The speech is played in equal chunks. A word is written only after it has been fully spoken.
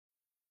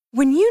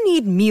When you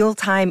need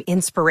mealtime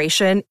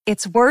inspiration,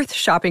 it's worth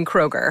shopping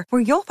Kroger,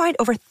 where you'll find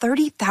over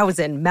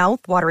 30,000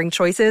 mouth-watering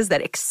choices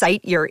that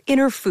excite your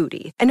inner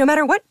foodie. And no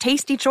matter what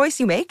tasty choice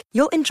you make,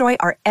 you'll enjoy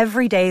our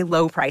everyday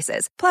low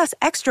prices, plus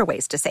extra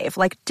ways to save,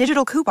 like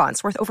digital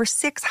coupons worth over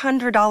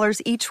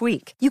 $600 each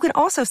week. You can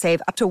also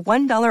save up to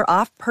 $1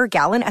 off per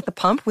gallon at the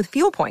pump with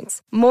fuel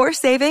points. More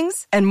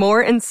savings and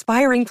more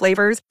inspiring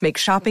flavors make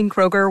shopping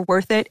Kroger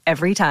worth it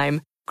every time.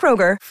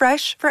 Kroger,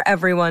 fresh for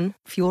everyone.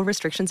 Fuel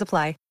restrictions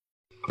apply.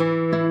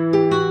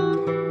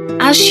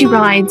 As she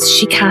rides,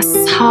 she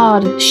casts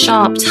hard,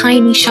 sharp,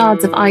 tiny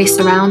shards of ice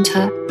around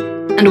her,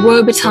 and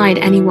woe betide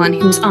anyone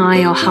whose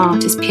eye or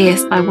heart is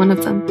pierced by one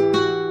of them.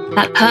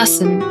 That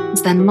person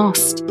is then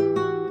lost.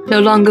 No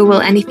longer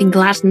will anything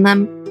gladden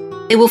them.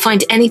 They will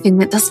find anything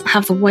that doesn't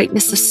have the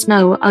whiteness of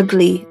snow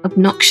ugly,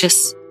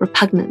 obnoxious,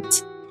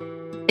 repugnant.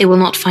 They will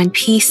not find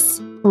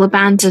peace, will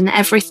abandon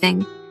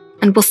everything,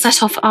 and will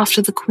set off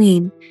after the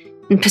queen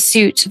in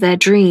pursuit of their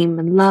dream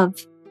and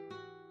love.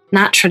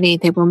 Naturally,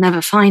 they will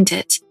never find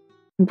it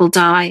and will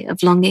die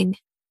of longing.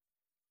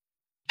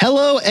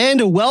 Hello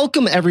and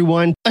welcome,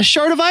 everyone. A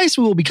Shard of Ice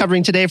we will be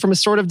covering today from A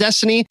Sword of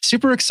Destiny.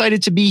 Super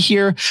excited to be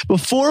here.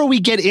 Before we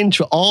get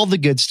into all the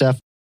good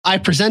stuff, I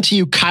present to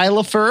you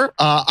Kylifer.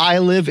 I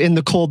live in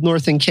the cold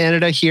north in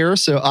Canada here,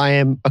 so I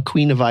am a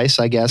queen of ice,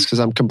 I guess, because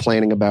I'm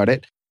complaining about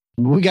it.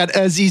 We got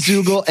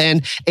Azizugel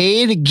and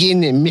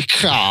Aidgin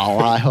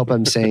Mikal. I hope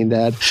I'm saying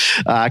that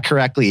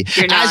correctly.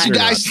 You're not. As you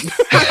guys...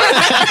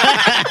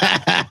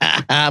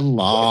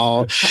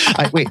 Hello.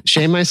 Wait,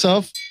 shame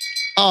myself?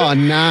 Oh,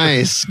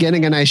 nice.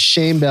 Getting a nice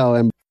shame bell.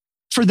 And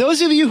for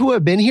those of you who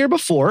have been here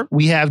before,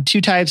 we have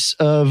two types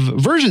of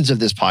versions of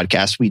this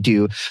podcast. We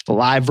do the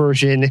live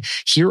version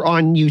here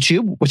on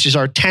YouTube, which is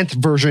our 10th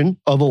version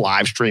of a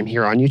live stream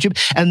here on YouTube.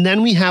 And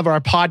then we have our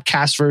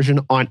podcast version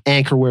on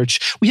Anchor,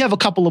 which we have a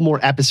couple of more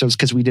episodes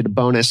because we did a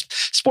bonus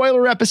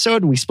spoiler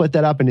episode and we split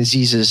that up. And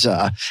Aziz is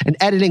an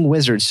editing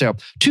wizard. So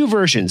two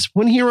versions,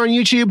 one here on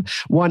YouTube,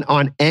 one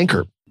on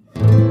Anchor.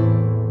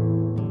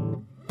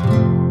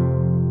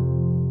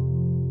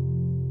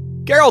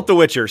 Geralt the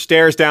Witcher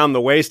stares down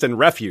the waste and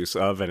refuse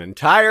of an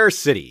entire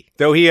city.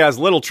 Though he has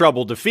little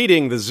trouble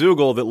defeating the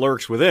Zugel that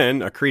lurks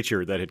within, a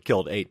creature that had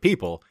killed 8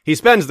 people, he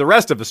spends the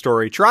rest of the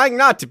story trying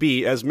not to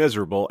be as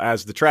miserable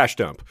as the trash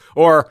dump.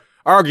 Or,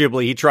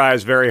 arguably, he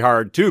tries very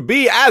hard to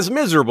be as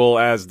miserable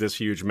as this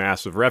huge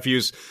mass of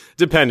refuse,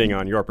 depending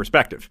on your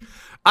perspective.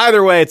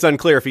 Either way, it's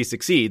unclear if he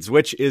succeeds,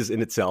 which is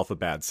in itself a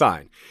bad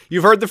sign.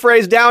 You've heard the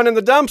phrase down in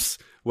the dumps?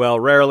 Well,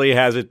 rarely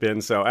has it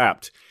been so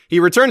apt. He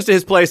returns to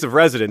his place of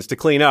residence to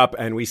clean up,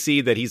 and we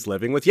see that he's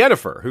living with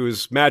Yennefer,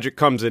 whose magic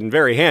comes in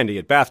very handy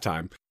at bath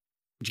time.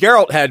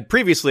 Geralt had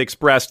previously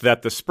expressed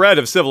that the spread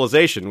of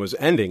civilization was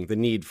ending the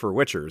need for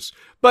witchers,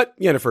 but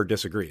Yennefer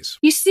disagrees.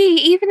 You see,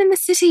 even in the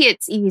city,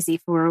 it's easy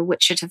for a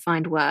witcher to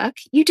find work.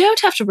 You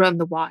don't have to roam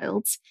the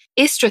wilds.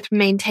 Istrith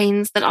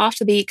maintains that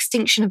after the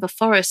extinction of a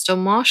forest or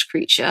marsh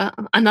creature,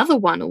 another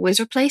one always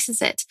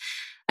replaces it.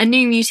 A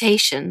new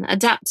mutation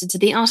adapted to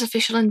the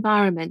artificial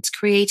environment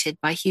created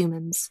by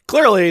humans.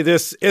 Clearly,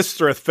 this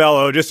Istrith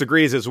fellow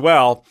disagrees as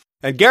well,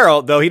 and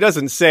Geralt, though he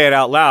doesn't say it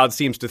out loud,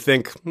 seems to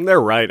think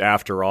they're right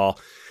after all.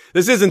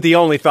 This isn't the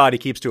only thought he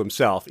keeps to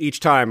himself, each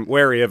time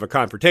wary of a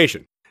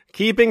confrontation.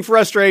 Keeping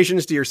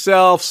frustrations to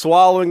yourself,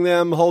 swallowing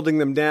them, holding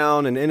them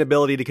down, and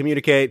inability to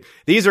communicate,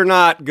 these are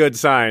not good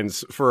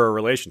signs for a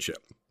relationship.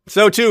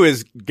 So too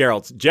is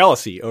Geralt's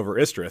jealousy over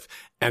Istrith,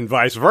 and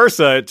vice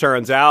versa, it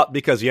turns out,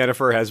 because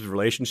Yennefer has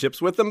relationships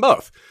with them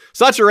both.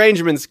 Such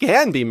arrangements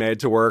can be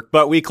made to work,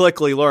 but we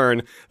quickly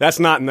learn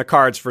that's not in the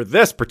cards for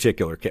this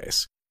particular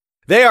case.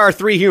 They are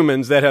 3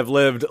 humans that have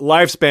lived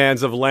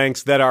lifespans of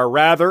lengths that are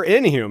rather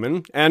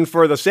inhuman, and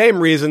for the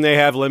same reason they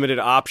have limited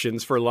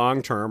options for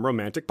long-term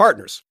romantic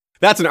partners.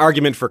 That's an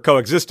argument for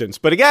coexistence,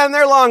 but again,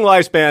 their long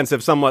lifespans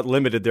have somewhat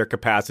limited their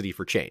capacity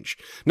for change.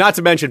 Not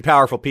to mention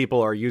powerful people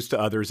are used to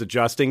others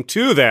adjusting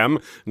to them,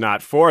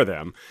 not for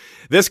them.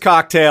 This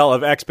cocktail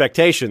of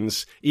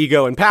expectations,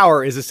 ego, and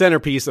power is a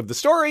centerpiece of the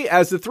story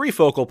as the 3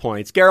 focal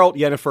points, Geralt,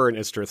 Yennefer, and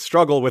Istrith,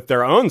 struggle with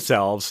their own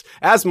selves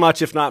as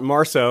much, if not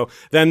more so,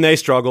 than they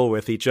struggle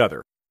with each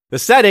other. The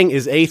setting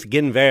is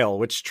Aithgin Vale,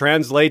 which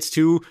translates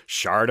to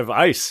Shard of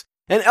Ice,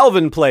 an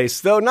elven place,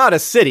 though not a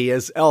city,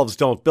 as elves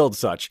don't build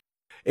such.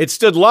 It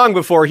stood long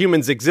before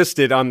humans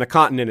existed on the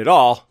continent at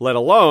all, let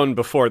alone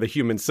before the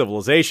human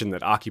civilization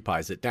that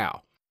occupies it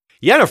now.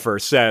 Yennefer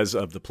says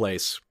of the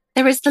place,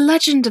 There is the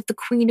legend of the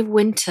Queen of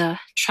Winter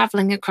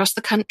travelling across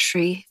the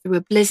country through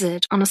a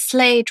blizzard on a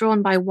sleigh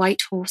drawn by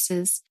white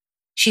horses.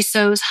 She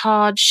sows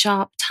hard,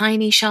 sharp,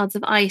 tiny shards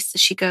of ice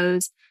as she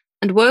goes,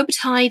 and woe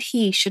betide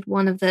he should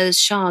one of those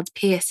shards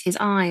pierce his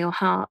eye or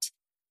heart.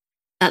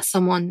 That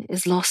someone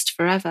is lost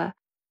forever.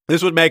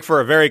 This would make for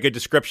a very good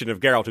description of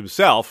Geralt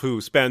himself, who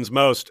spends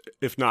most,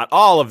 if not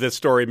all, of this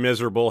story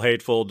miserable,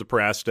 hateful,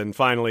 depressed, and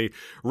finally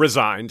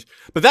resigned.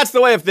 But that's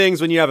the way of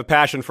things when you have a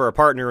passion for a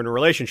partner in a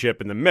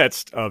relationship in the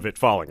midst of it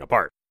falling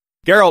apart.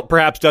 Geralt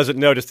perhaps doesn't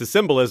notice the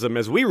symbolism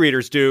as we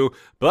readers do,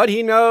 but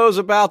he knows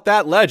about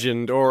that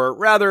legend, or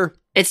rather...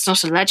 It's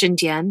not a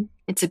legend, Yen.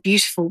 It's a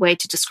beautiful way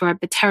to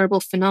describe the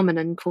terrible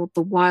phenomenon called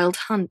the Wild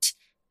Hunt,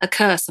 a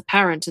curse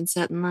apparent in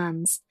certain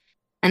lands.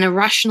 An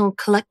irrational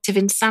collective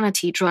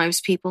insanity drives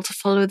people to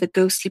follow the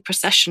ghostly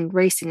procession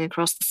racing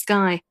across the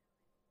sky.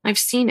 I've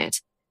seen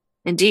it.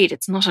 Indeed,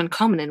 it's not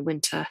uncommon in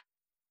winter.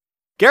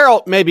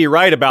 Geralt may be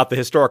right about the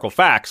historical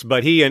facts,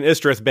 but he and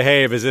Istrith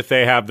behave as if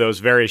they have those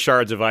very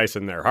shards of ice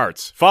in their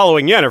hearts,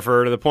 following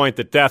Yennefer to the point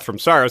that death from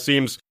sorrow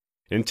seems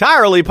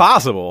entirely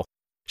possible.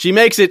 She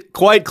makes it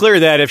quite clear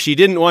that if she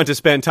didn't want to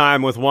spend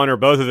time with one or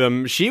both of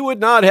them, she would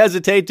not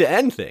hesitate to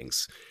end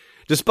things.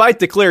 Despite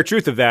the clear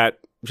truth of that,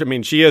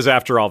 she is,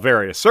 after all,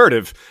 very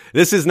assertive.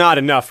 This is not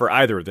enough for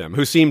either of them,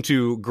 who seem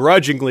to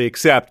grudgingly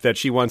accept that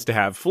she wants to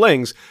have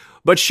flings,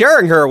 but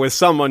sharing her with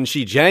someone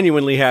she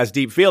genuinely has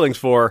deep feelings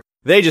for,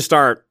 they just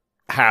aren't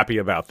happy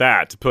about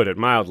that, to put it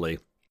mildly.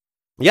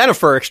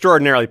 Yennefer,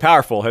 extraordinarily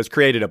powerful, has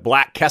created a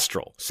black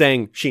kestrel,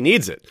 saying she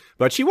needs it,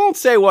 but she won't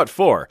say what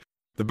for.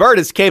 The bird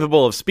is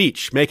capable of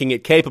speech, making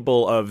it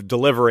capable of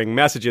delivering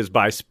messages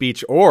by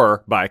speech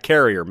or by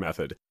carrier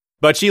method.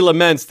 But she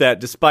laments that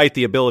despite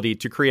the ability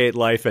to create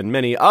life and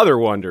many other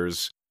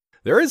wonders,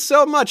 there is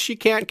so much she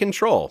can't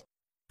control.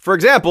 For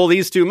example,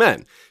 these two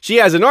men. She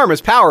has enormous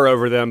power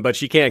over them, but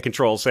she can't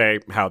control, say,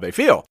 how they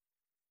feel.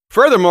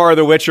 Furthermore,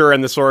 the Witcher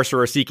and the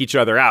Sorcerer seek each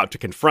other out to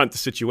confront the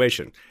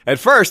situation. At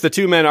first, the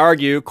two men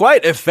argue,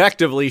 quite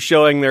effectively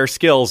showing their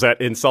skills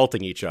at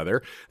insulting each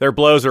other. Their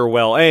blows are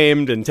well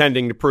aimed,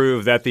 intending to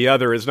prove that the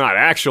other is not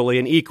actually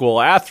an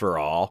equal after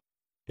all.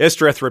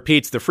 Istrith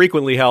repeats the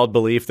frequently held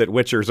belief that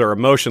Witchers are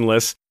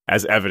emotionless,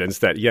 as evidence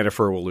that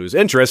Yennefer will lose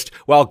interest,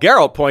 while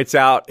Geralt points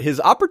out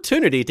his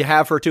opportunity to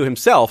have her to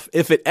himself,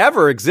 if it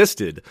ever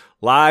existed,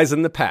 lies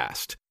in the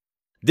past.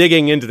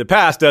 Digging into the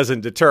past doesn't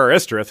deter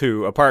Istrith,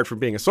 who, apart from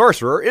being a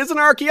sorcerer, is an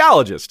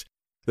archaeologist.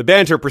 The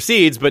banter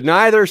proceeds, but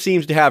neither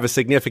seems to have a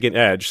significant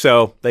edge,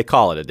 so they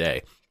call it a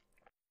day.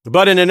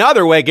 But in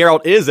another way,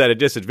 Geralt is at a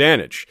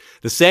disadvantage,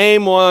 the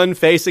same one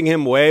facing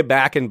him way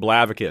back in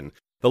Blaviken.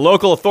 The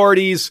local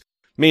authorities,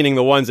 meaning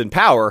the ones in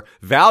power,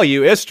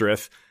 value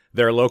Istrith,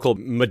 their local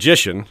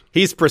magician.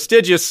 He's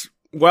prestigious,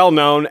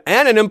 well-known,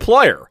 and an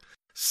employer.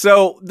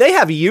 So they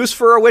have use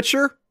for a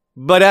Witcher,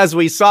 but as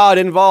we saw, it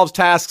involves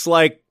tasks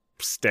like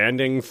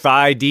standing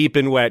thigh-deep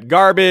in wet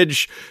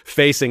garbage,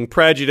 facing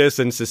prejudice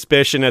and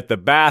suspicion at the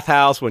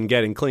bathhouse when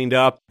getting cleaned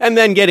up, and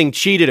then getting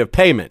cheated of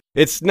payment.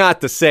 It's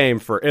not the same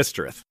for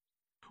Istrith.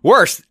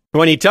 Worse,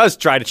 when he does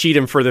try to cheat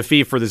him for the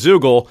fee for the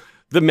Zeugle,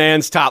 the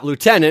man's top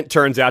lieutenant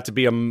turns out to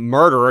be a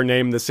murderer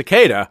named the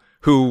Cicada,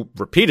 who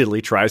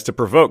repeatedly tries to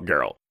provoke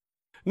Geralt.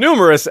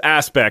 Numerous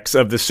aspects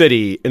of the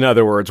city, in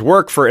other words,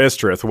 work for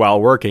Istrith while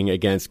working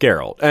against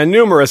Geralt, and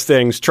numerous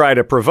things try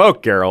to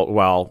provoke Geralt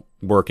while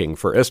working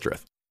for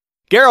Istrith.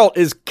 Geralt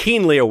is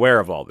keenly aware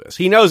of all this.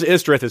 He knows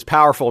Istrith is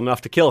powerful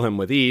enough to kill him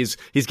with ease.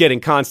 He's getting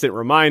constant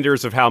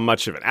reminders of how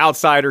much of an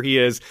outsider he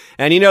is,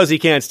 and he knows he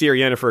can't steer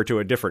Yennefer to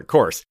a different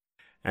course.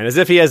 And as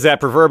if he has that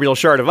proverbial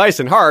shard of ice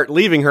in heart,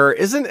 leaving her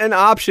isn't an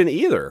option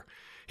either.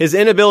 His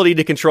inability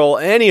to control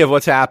any of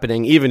what's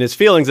happening, even his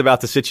feelings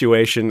about the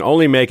situation,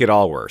 only make it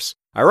all worse.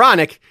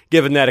 Ironic,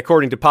 given that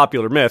according to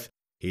popular myth,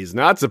 he's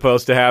not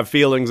supposed to have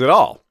feelings at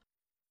all.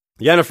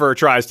 Yennefer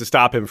tries to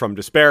stop him from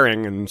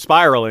despairing and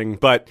spiraling,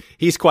 but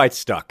he's quite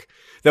stuck.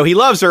 Though he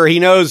loves her, he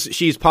knows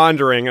she's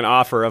pondering an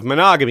offer of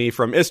monogamy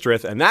from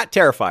Istrith, and that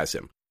terrifies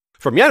him.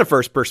 From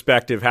Yennefer's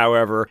perspective,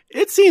 however,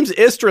 it seems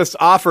Istrith's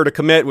offer to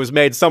commit was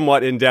made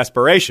somewhat in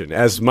desperation,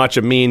 as much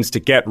a means to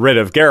get rid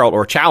of Geralt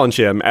or challenge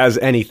him as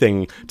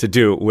anything to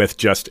do with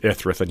just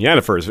Istrith and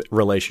Yennefer's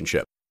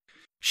relationship.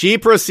 She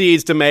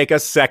proceeds to make a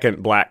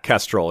second black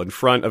kestrel in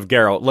front of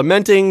Geralt,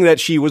 lamenting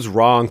that she was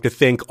wrong to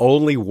think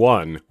only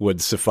one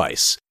would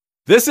suffice.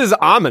 This is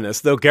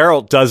ominous, though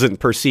Geralt doesn't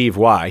perceive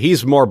why.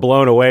 He's more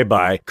blown away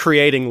by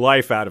creating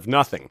life out of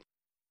nothing.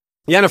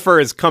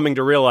 Yennefer is coming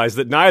to realize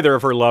that neither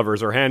of her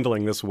lovers are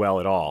handling this well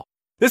at all.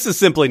 This is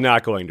simply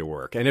not going to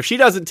work, and if she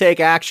doesn't take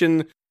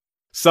action,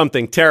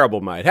 something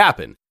terrible might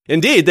happen.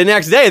 Indeed, the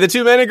next day, the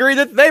two men agree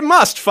that they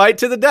must fight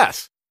to the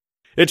death.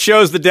 It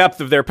shows the depth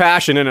of their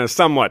passion in a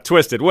somewhat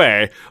twisted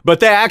way, but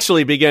they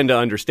actually begin to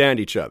understand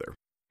each other.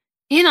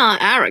 In our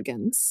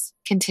arrogance,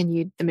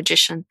 continued the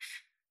magician,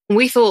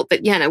 we thought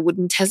that Yenna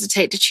wouldn't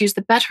hesitate to choose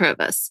the better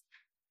of us.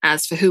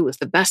 As for who was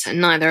the better,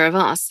 neither of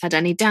us had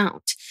any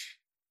doubt.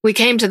 We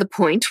came to the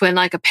point where,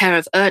 like a pair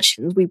of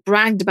urchins, we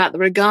bragged about the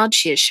regard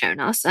she had shown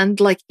us, and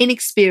like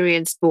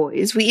inexperienced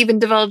boys, we even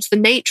divulged the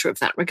nature of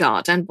that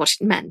regard and what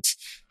it meant.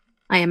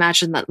 I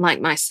imagine that, like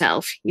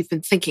myself, you've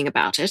been thinking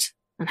about it,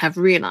 and have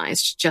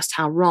realized just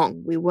how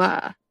wrong we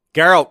were.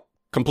 Geralt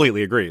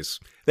completely agrees.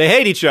 They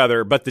hate each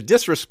other, but the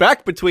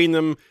disrespect between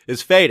them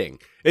is fading.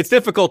 It's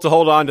difficult to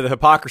hold on to the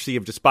hypocrisy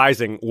of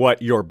despising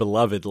what your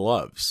beloved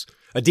loves.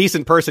 A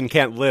decent person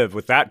can't live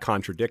with that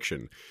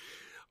contradiction.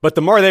 But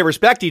the more they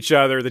respect each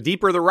other, the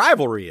deeper the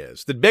rivalry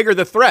is, the bigger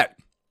the threat.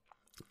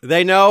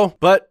 They know,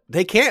 but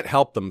they can't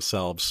help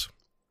themselves.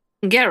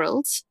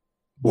 Geralt?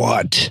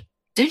 What?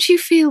 Don't you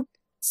feel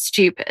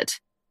stupid?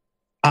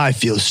 I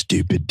feel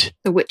stupid,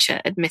 the Witcher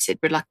admitted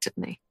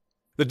reluctantly.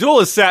 The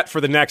duel is set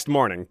for the next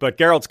morning, but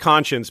Geralt's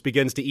conscience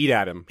begins to eat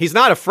at him. He's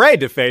not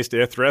afraid to face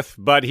Ithtrith,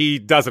 but he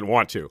doesn't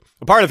want to.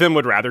 A part of him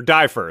would rather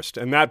die first,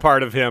 and that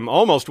part of him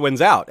almost wins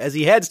out as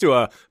he heads to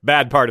a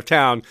bad part of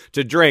town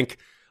to drink,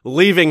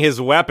 leaving his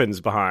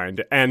weapons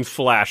behind and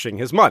flashing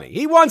his money.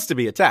 He wants to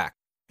be attacked.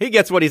 He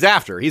gets what he's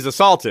after. He's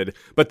assaulted,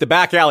 but the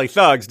back alley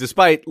thugs,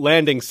 despite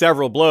landing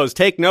several blows,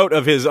 take note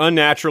of his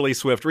unnaturally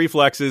swift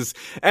reflexes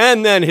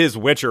and then his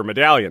Witcher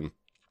medallion.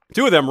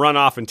 Two of them run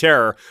off in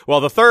terror,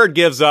 while the third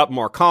gives up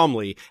more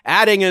calmly,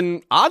 adding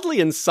an oddly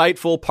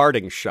insightful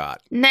parting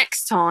shot.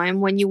 Next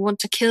time, when you want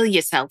to kill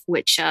yourself,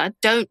 Witcher,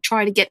 don't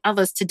try to get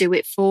others to do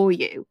it for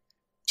you.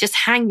 Just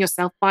hang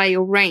yourself by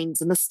your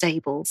reins in the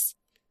stables.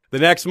 The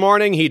next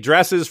morning, he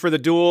dresses for the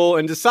duel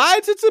and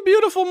decides it's a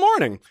beautiful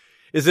morning.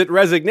 Is it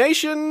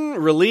resignation,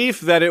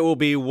 relief that it will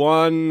be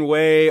one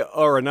way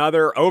or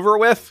another over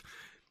with?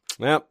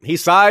 Well, he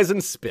sighs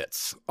and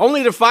spits,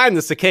 only to find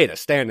the cicada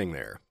standing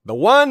there. The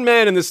one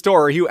man in the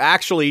story who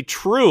actually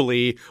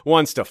truly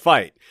wants to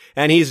fight,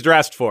 and he's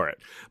dressed for it.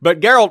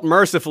 But Geralt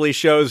mercifully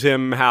shows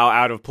him how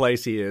out of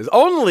place he is,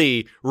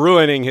 only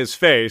ruining his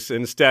face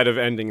instead of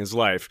ending his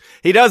life.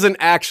 He doesn't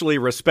actually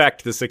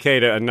respect the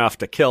cicada enough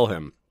to kill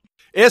him.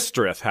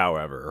 Istrith,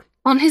 however...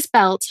 On his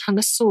belt hung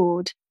a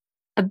sword,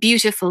 a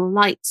beautiful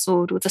light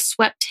sword with a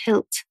swept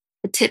hilt,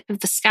 the tip of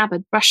the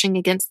scabbard brushing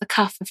against the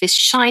cuff of his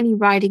shiny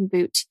riding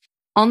boot.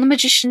 On the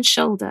magician's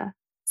shoulder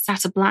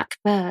sat a black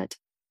bird,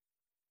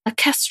 a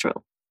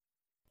kestrel.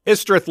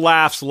 Istrith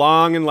laughs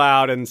long and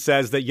loud and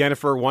says that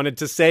Yennefer wanted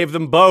to save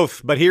them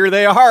both, but here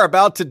they are,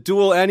 about to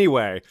duel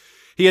anyway.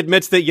 He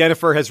admits that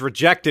Yennefer has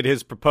rejected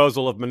his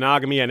proposal of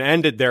monogamy and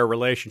ended their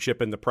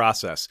relationship in the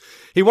process.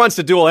 He wants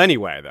to duel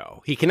anyway,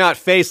 though. He cannot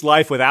face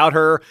life without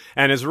her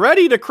and is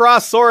ready to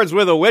cross swords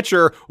with a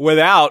Witcher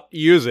without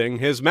using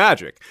his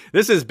magic.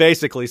 This is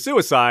basically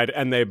suicide,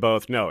 and they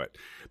both know it.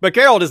 But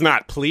Geralt is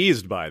not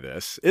pleased by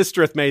this.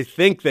 Istrith may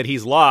think that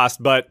he's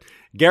lost, but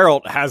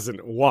Geralt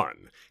hasn't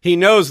won. He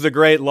knows the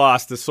great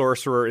loss the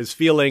sorcerer is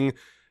feeling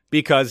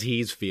because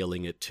he's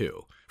feeling it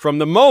too. From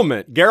the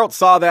moment Geralt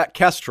saw that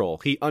kestrel,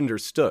 he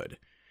understood.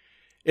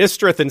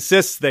 Istrith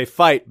insists they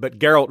fight, but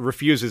Geralt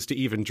refuses to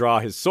even draw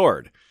his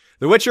sword.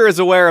 The Witcher is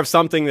aware of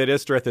something that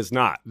Istrith is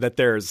not, that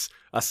there's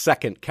a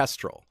second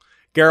kestrel.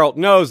 Geralt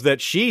knows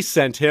that she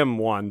sent him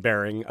one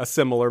bearing a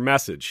similar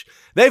message.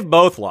 They've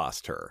both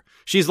lost her.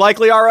 She's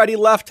likely already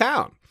left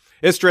town.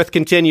 Istrith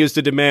continues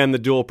to demand the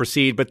duel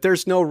proceed, but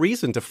there's no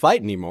reason to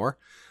fight anymore.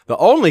 The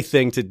only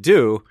thing to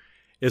do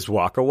is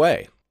walk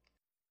away.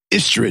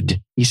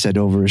 Istrid, he said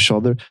over his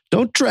shoulder,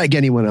 don't drag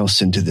anyone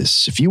else into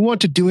this. If you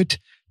want to do it,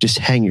 just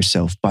hang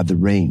yourself by the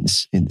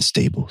reins in the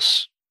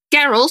stables.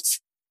 Geralt,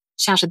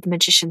 shouted the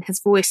magician, his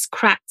voice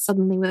cracked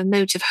suddenly with a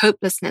note of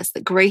hopelessness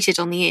that grated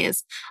on the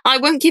ears. I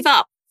won't give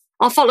up.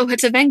 I'll follow her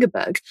to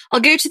Vengerberg. I'll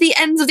go to the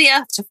ends of the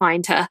earth to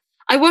find her.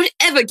 I won't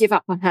ever give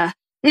up on her.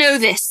 Know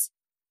this.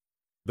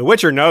 The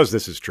Witcher knows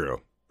this is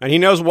true, and he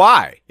knows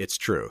why it's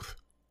truth.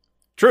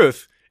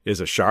 Truth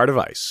is a shard of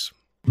ice.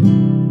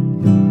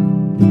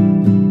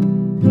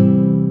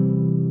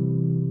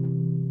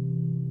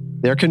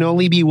 There can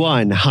only be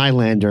one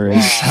Highlander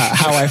is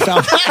how I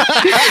felt.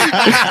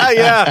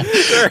 Yeah,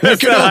 there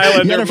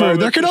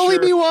can only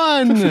be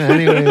one.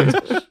 Anyway,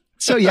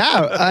 so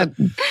yeah,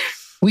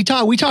 we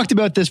talked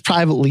about this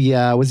privately.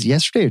 Was it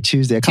yesterday or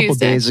Tuesday? A couple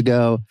days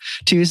ago,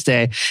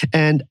 Tuesday,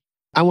 and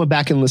I went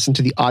back and listened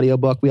to the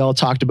audiobook. We all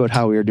talked about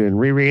how we were doing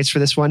rereads for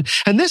this one.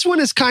 And this one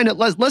is kind of,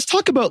 let's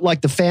talk about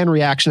like the fan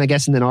reaction, I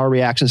guess, and then our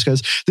reactions,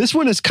 because this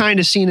one is kind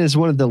of seen as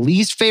one of the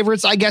least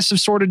favorites, I guess, of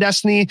Sword of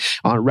Destiny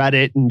on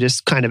Reddit and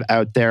just kind of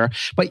out there.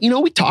 But,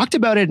 we talked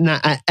about it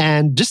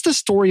and just the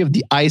story of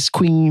the Ice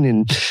Queen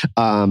and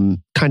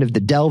kind of the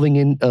delving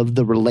in of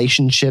the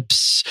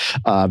relationships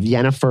of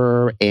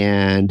Yennefer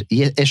and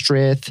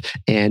Istrith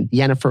and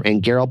Yennefer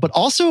and Geralt, but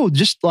also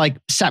just like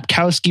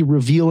Sapkowski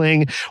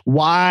revealing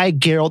why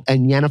Geralt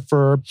and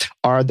Yennefer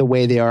are the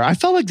way they are. I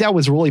felt like that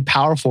was really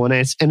powerful, and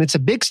it's a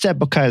big step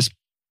because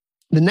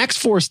the next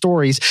 4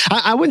 stories,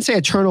 I wouldn't say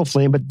Eternal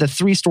Flame, but the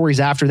 3 stories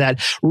after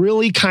that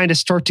really kind of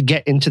start to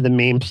get into the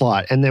main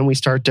plot. And then we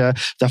start to,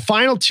 the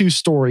final 2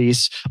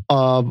 stories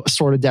of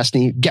Sword of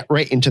Destiny get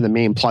right into the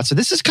main plot. So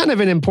this is kind of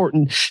an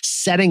important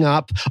setting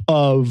up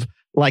of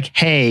like,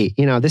 hey,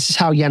 this is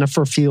how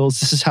Yennefer feels.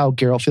 This is how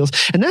Geralt feels.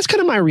 And that's kind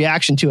of my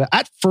reaction to it.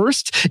 At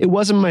first, it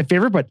wasn't my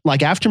favorite, but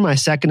like after my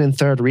second and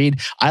third read,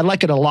 I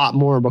like it a lot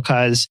more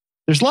because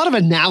there's a lot of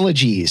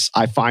analogies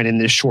I find in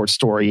this short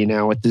story,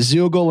 with the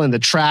Zeugl and the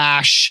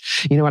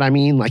trash, you know what I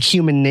mean? Like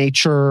human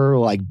nature,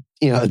 like,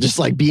 just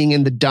like being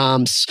in the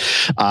dumps.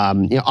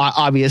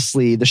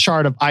 Obviously the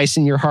shard of ice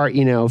in your heart,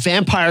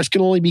 vampires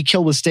can only be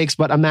killed with stakes,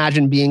 but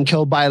imagine being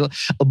killed by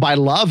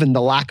love and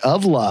the lack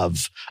of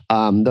love.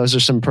 Those are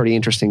some pretty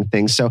interesting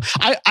things. So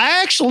I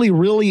actually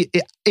really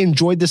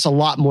enjoyed this a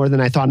lot more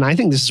than I thought. And I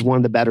think this is one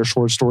of the better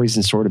short stories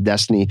in Sword of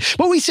Destiny.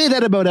 But we say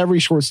that about every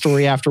short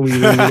story after we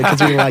read it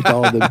because we like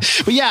all of them.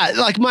 But yeah,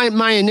 like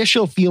my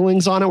initial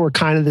feelings on it were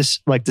kind of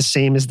the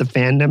same as the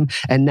fandom.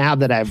 And now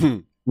that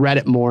I've read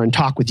it more and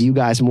talk with you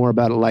guys more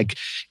about it, like,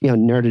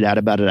 nerded out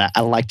about it,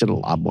 I liked it a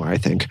lot more, I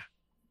think.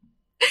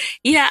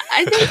 Yeah,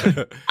 I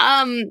think,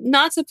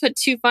 not to put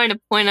too fine a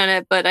point on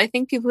it, but I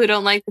think people who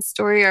don't like the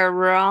story are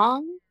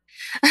wrong.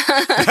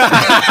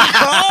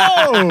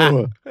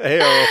 Oh!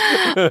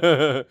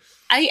 I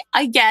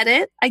get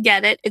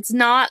it. It's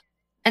not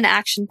an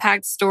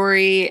action-packed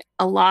story.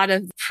 A lot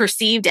of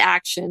perceived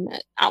action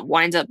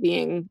winds up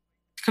being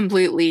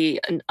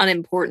completely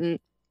unimportant.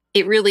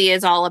 It really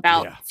is all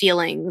about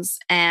feelings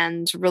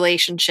and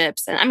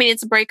relationships. And I mean,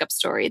 it's a breakup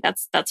story.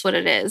 That's what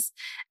it is.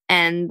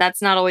 And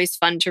that's not always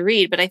fun to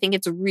read, but I think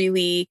it's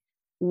really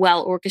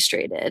well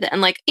orchestrated.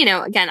 And like,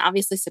 again,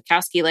 obviously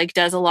Sapkowski like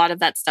does a lot of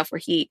that stuff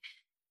where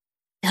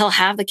he'll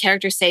have the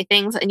characters say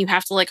things and you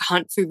have to like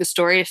hunt through the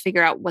story to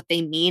figure out what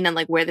they mean and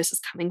like where this is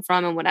coming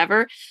from and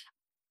whatever.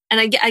 And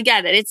I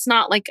get it. It's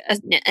not like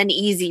an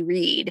easy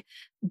read,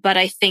 but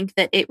I think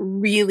that it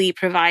really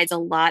provides a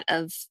lot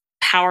of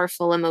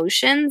powerful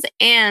emotions.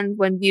 And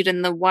when viewed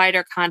in the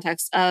wider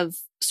context of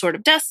Sword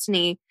of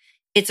Destiny,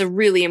 it's a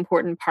really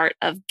important part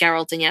of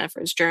Geralt and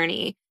Yennefer's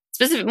journey.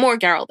 More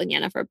Geralt than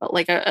Yennefer, but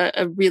like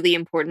a really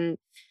important,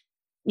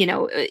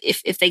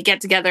 if they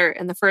get together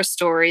in the first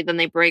story, then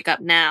they break up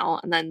now.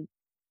 And then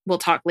we'll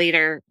talk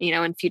later,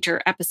 in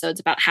future episodes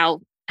about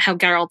how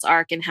Geralt's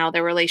arc and how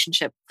their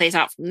relationship plays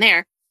out from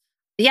there.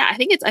 But yeah, I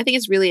think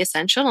it's really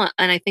essential.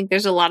 And I think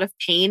there's a lot of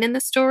pain in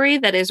the story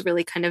that is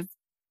really kind of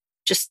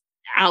just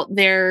out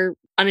there,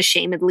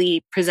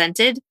 unashamedly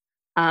presented.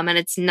 And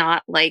it's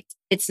not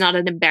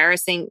an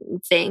embarrassing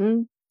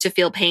thing to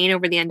feel pain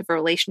over the end of a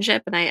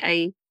relationship. And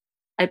I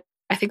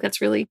think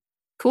that's really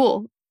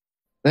cool.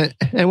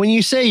 And when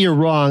you say you're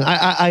wrong,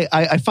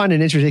 I find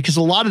it interesting because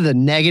a lot of the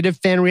negative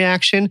fan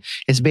reaction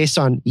is based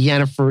on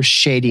Yennefer's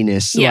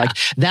shadiness, like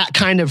that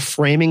kind of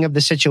framing of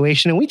the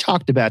situation. And we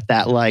talked about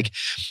that, like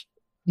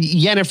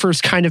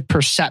Yennefer's kind of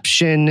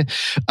perception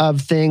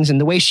of things and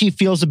the way she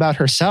feels about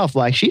herself.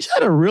 Like she's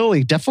had a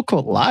really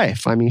difficult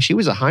life. I mean, she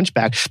was a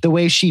hunchback. The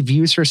way she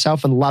views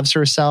herself and loves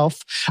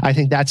herself, I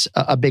think that's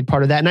a big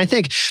part of that. And I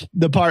think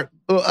the part,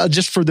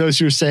 just for those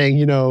who are saying,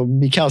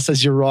 Mikkel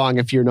says you're wrong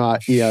if you're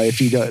not, if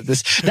you do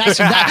this,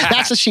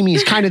 that's what she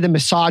means. Kind of the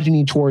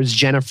misogyny towards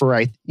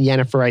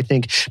Yennefer, I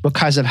think,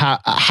 because of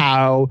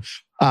how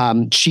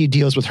she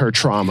deals with her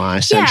trauma,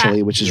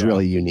 essentially, which is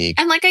really unique.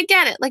 And like, I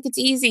get it. Like, it's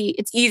easy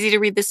to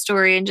read this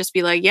story and just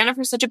be like,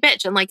 Yennefer's such a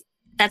bitch. And like,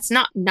 that's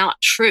not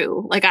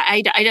true. Like,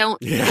 I don't,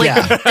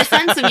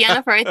 defense of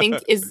Yennefer, I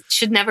think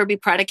should never be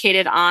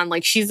predicated on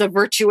like, she's a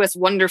virtuous,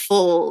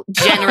 wonderful,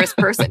 generous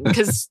person,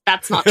 because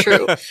that's not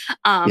true.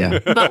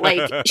 But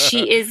like,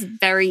 she is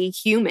very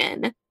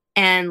human.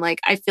 And like,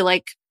 I feel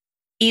like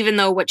even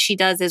though what she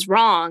does is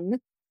wrong,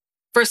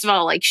 first of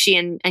all, like she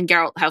and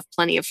Geralt have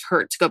plenty of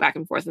hurt to go back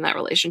and forth in that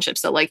relationship.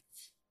 So like,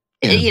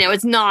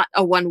 it's not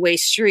a one-way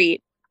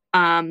street.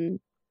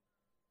 And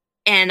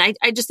I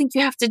just think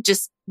you have to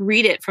just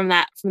read it from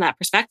that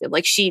perspective.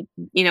 Like she,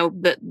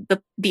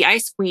 the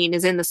Ice Queen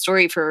is in the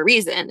story for a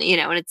reason,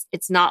 and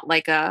it's not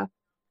like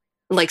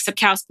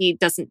Sapkowski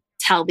doesn't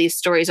tell these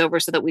stories over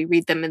so that we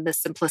read them in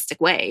this simplistic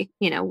way,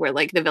 where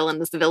like the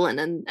villain is the villain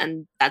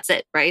and that's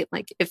it, right?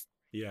 Like if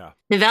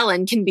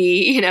Nivellen can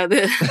be,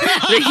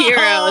 the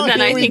hero,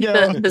 then I think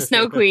the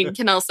Snow Queen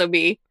can also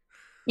be,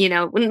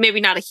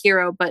 maybe not a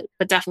hero, but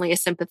definitely a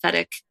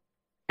sympathetic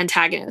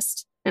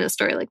antagonist in a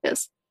story like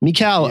this.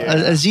 Mikkel,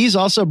 Aziz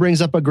also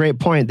brings up a great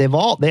point. They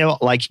all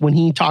like when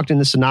he talked in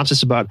the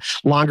synopsis about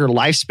longer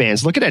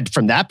lifespans, look at it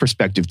from that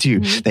perspective too.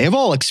 Mm-hmm. They have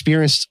all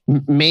experienced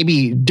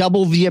maybe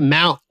double the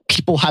amount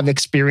people have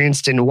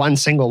experienced in one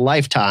single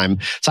lifetime.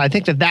 So I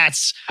think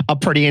that's a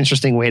pretty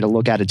interesting way to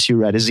look at it too,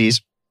 right,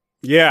 Aziz?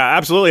 Yeah,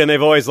 absolutely. And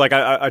they've always, like,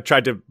 I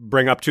tried to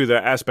bring up to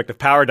the aspect of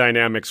power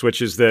dynamics,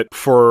 which is that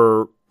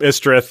for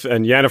Istrith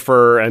and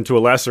Yennefer, and to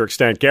a lesser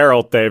extent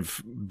Geralt,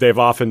 they've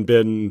often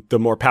been the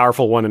more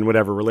powerful one in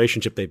whatever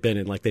relationship they've been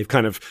in. Like they've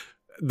kind of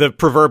the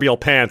proverbial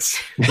pants,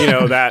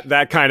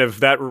 that kind of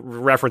that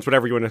reference,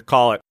 whatever you want to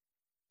call it.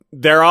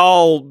 They're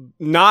all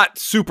not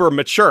super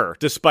mature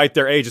despite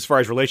their age as far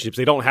as relationships.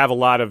 They don't have a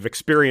lot of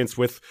experience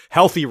with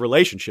healthy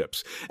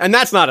relationships. And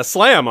that's not a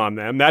slam on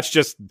them. That's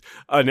just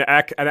an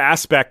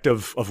aspect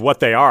of what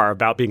they are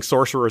about being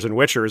sorcerers and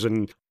witchers.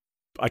 And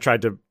I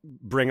tried to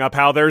bring up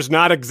how there's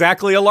not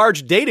exactly a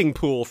large dating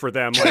pool for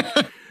them. Like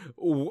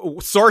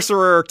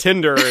sorcerer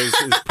Tinder is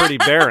pretty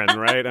barren,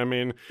 right? I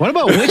mean, what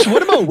about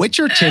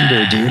Witcher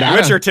Tinder, dude?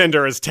 Witcher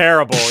Tinder is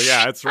terrible.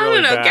 Yeah, it's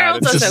really bad.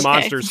 It's just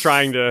monsters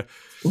trying to...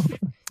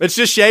 It's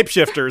just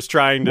shapeshifters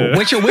trying to...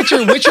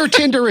 Witcher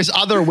Tinder is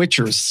other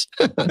witchers.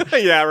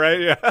 Yeah,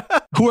 right? Yeah.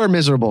 Who are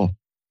miserable.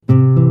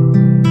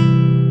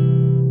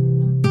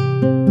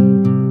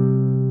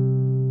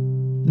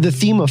 The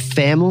theme of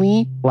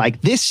family,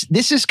 like this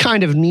is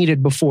kind of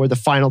needed before the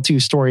final two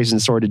stories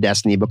in Sword of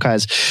Destiny,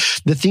 because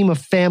the theme of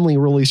family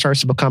really starts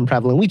to become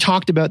prevalent. We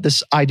talked about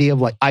this idea of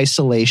like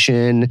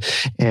isolation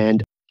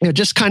and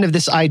just kind of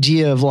this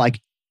idea of like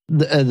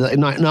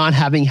not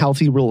having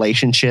healthy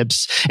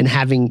relationships and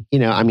having,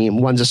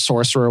 one's a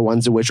sorcerer,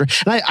 one's a witcher.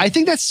 And I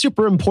think that's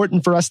super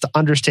important for us to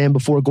understand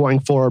before going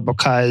forward,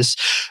 because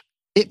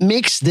it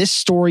makes this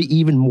story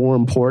even more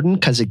important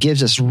because it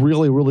gives us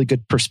really, really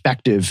good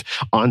perspective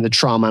on the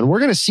trauma. And we're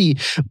going to see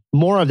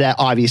more of that,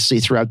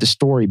 obviously, throughout the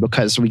story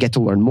because we get to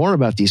learn more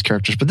about these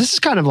characters. But this is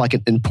kind of like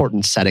an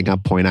important setting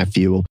up point, I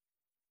feel.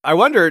 I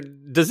wonder,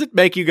 does it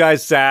make you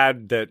guys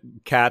sad that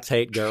cats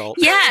hate Geralt?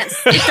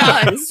 Yes, it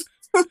does.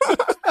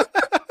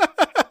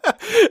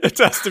 It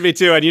does to me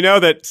too. And you know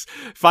that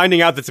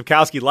finding out that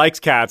Sapkowski likes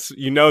cats,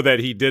 you know that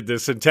he did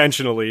this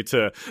intentionally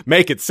to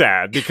make it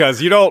sad,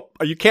 because you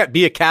can't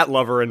be a cat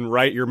lover and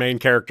write your main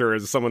character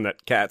as someone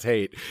that cats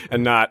hate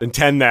and not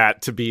intend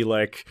that to be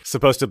like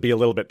supposed to be a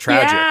little bit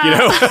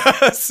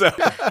tragic, So.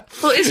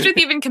 Well, Istrith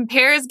even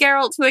compares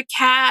Geralt to a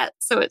cat,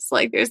 so it's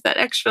like there's that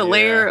extra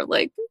layer of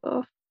like,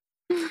 oh.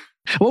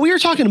 Well, we were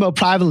talking about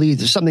privately,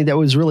 there's something that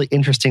was really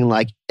interesting,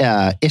 like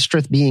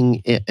Istrith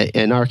being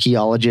an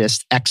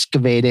archaeologist,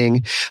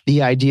 excavating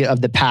the idea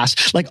of the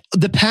past. Like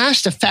the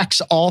past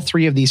affects all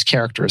three of these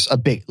characters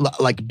big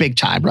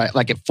time, right?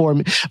 Like it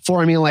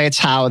formulates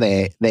how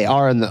they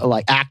are in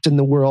the act in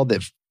the world.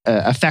 It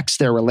affects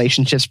their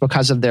relationships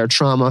because of their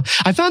trauma.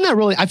 I found that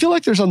I feel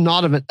like there's a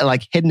lot of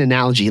hidden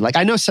analogy. Like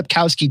I know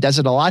Sapkowski does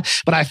it a lot,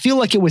 but I feel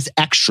like it was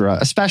extra,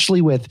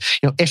 especially with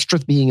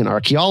Istrith being an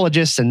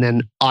archaeologist, and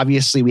then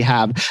obviously we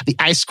have the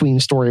Ice Queen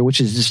story, which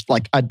is just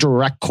like a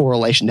direct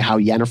correlation to how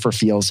Yennefer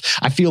feels.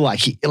 I feel like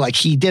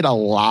he did a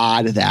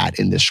lot of that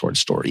in this short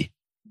story.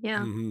 Yeah.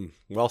 Mm-hmm.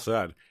 Well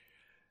said.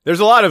 There's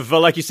a lot of,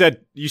 like you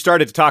said, you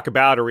started to talk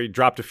about, or we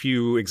dropped a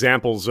few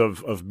examples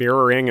of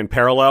mirroring and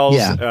parallels.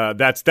 Yeah.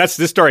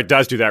 This story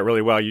does do that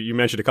really well. You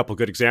mentioned a couple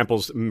good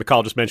examples.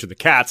 McCall just mentioned the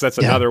cats. That's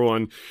another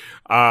one.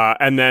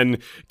 And then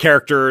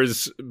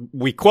characters,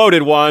 we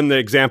quoted the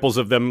examples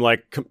of them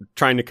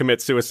trying to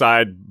commit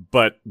suicide,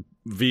 but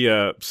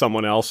via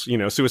someone else,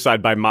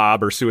 suicide by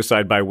mob or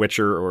suicide by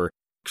witcher, or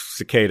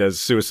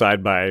Cicada's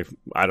suicide by,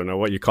 I don't know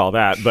what you call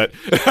that, but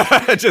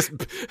just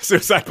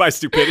suicide by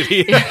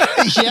stupidity.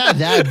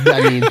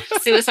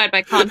 Suicide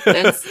by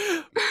confidence.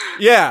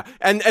 Yeah.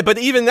 But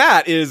even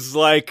that is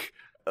like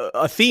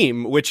a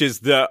theme, which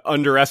is the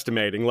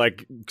underestimating.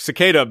 Like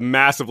Cicada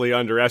massively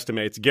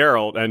underestimates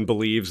Geralt and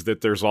believes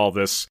that there's all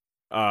this.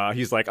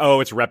 He's like, oh,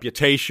 it's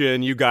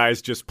reputation. You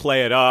guys just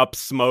play it up,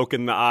 smoke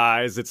in the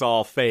eyes. It's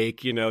all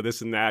fake,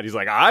 this and that. He's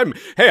like, I'm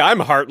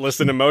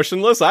heartless and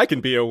emotionless. I can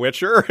be a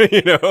witcher,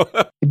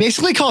 He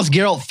basically calls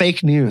Geralt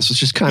fake news,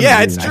 which is kind of...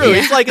 Yeah, it's true.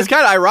 Yeah. It's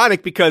kind of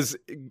ironic because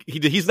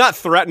he's not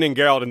threatening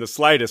Geralt in the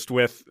slightest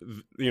with,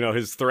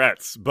 his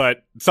threats.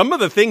 But some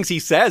of the things he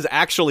says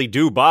actually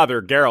do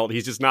bother Geralt.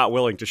 He's just not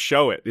willing to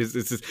show it.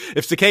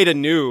 If Cicada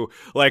knew,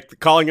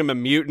 calling him a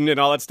mutant and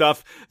all that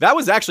stuff, that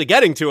was actually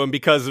getting to him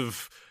because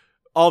of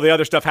all the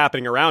other stuff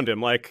happening around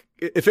him. Like,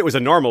 if it was a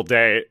normal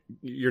day,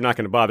 you're not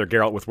going to bother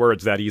Geralt with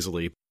words that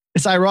easily.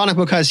 It's ironic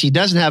because he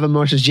doesn't have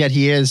emotions, yet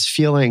he is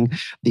feeling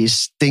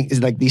these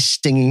things, like these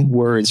stinging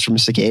words from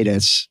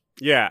cicadas.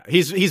 Yeah,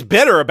 he's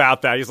bitter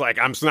about that. He's like,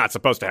 I'm not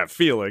supposed to have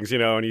feelings,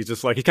 and he's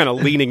just he's kind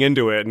of leaning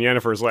into it. And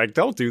Yennefer's like,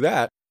 don't do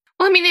that.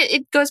 Well, I mean,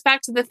 it goes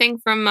back to the thing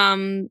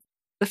from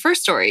the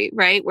first story,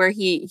 right? Where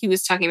he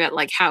was talking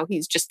about how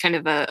he's just kind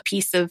of a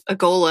piece of a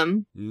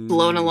golem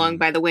blown along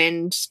by the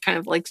wind, kind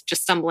of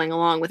just stumbling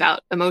along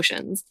without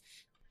emotions.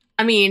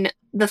 I mean,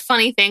 the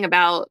funny thing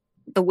about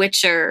the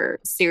Witcher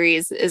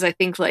series is I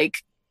think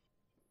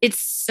it's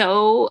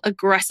so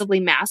aggressively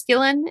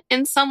masculine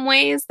in some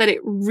ways that it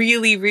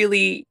really,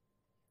 really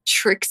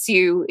tricks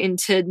you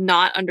into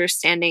not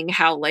understanding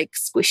how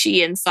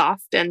squishy and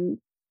soft and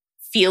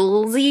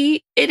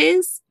feelsy it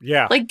is.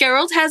 Yeah.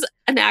 Geralt has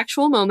an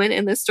actual moment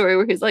in this story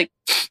where he's like,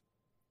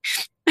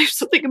 there's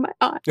something in my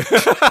eye.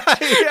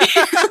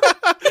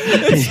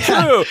 It's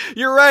true.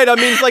 You're right. I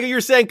mean, it's like you're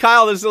saying,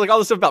 Kyle, there's all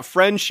this stuff about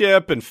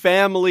friendship and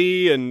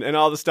family and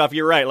all this stuff.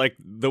 You're right.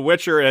 The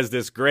Witcher has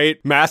this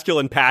great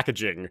masculine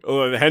packaging.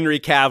 Henry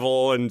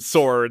Cavill and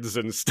swords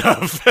and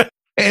stuff.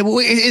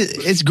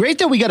 It's great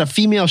that we got a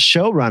female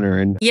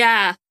showrunner. And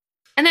yeah.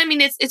 And I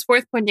mean, it's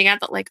worth pointing out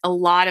that a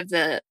lot of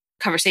the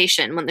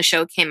conversation when the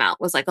show came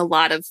out was a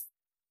lot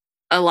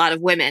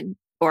of women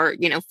or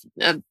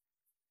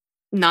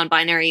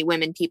non-binary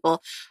women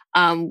people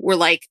were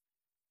like,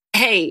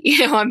 hey,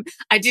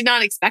 I did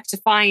not expect to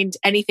find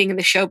anything in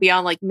the show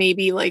beyond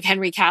maybe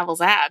Henry Cavill's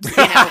abs,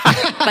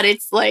 but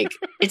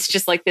it's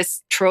just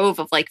this trove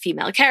of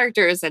female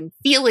characters and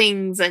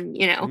feelings and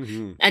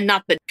mm-hmm. and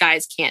not that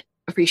guys can't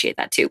appreciate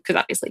that too, because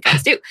obviously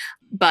guys do,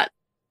 but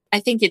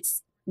I think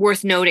it's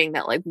worth noting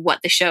that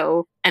what the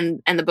show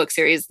and the book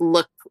series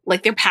look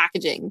like, their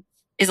packaging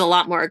is a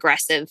lot more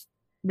aggressive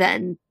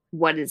than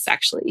what is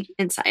actually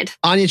inside.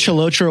 Anya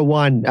Chalotra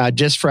won,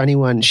 just for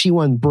anyone, she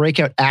won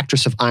Breakout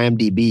Actress of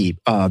IMDb,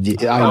 the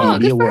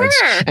IMDb Awards,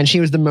 and she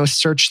was the most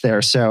searched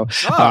there. So,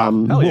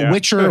 yeah.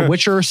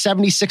 Witcher,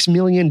 76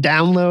 million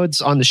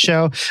downloads on the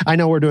show. I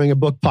know we're doing a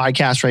book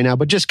podcast right now,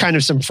 but just kind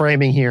of some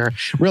framing here,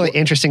 really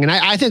interesting, and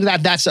I think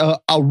that's a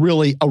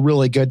really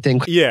good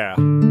thing. Yeah.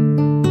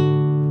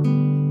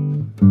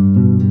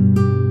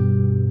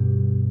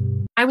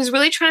 was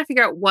really trying to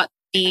figure out what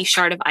the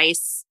shard of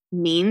ice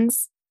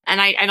means. And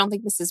I don't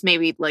think this is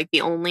maybe like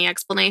the only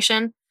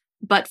explanation.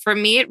 But for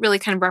me, it really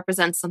kind of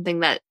represents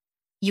something that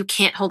you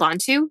can't hold on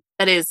to.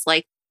 That is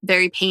like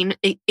very pain.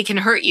 It can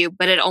hurt you,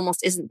 but it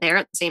almost isn't there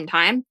at the same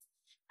time.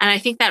 And I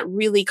think that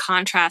really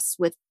contrasts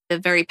with the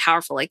very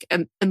powerful like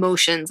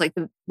emotions, like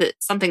the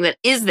something that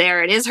is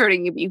there, it is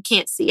hurting you, but you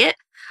can't see it.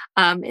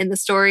 In the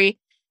story,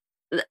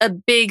 a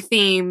big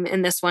theme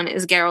in this one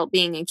is Geralt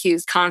being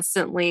accused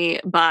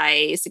constantly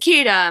by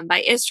Cicada and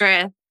by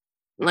Istrith,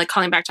 like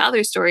calling back to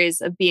other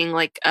stories of being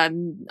like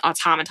an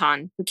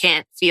automaton who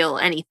can't feel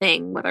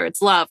anything, whether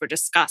it's love or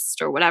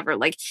disgust or whatever.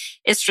 Like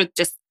Istrith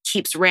just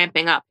keeps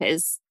ramping up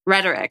his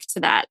rhetoric to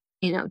that,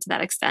 to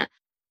that extent.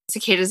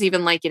 Cicada's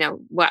even like,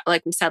 what,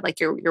 like we said, like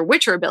your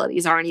Witcher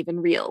abilities aren't even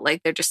real.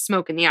 Like they're just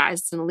smoke in the eyes.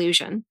 It's an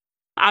illusion.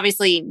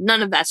 Obviously,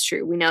 none of that's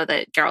true. We know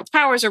that Geralt's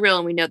powers are real,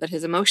 and we know that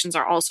his emotions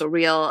are also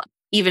real.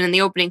 Even in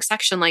the opening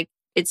section, like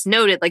it's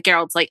noted, like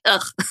Geralt's like,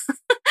 ugh,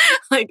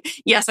 like,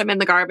 yes, I'm in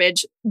the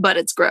garbage, but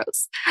it's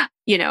gross,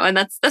 and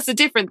that's a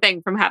different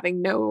thing from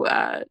having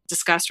no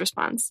disgust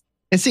response.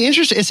 It's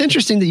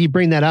interesting that you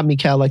bring that up,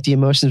 Mikael, like the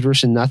emotions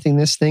versus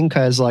nothingness thing,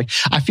 because like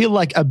I feel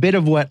like a bit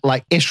of what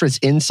like Istrith's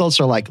insults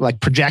are like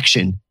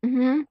projection.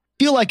 Mm-hmm.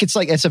 I feel like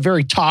it's a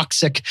very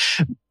toxic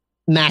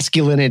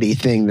masculinity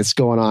thing that's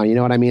going on. You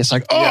know what I mean? It's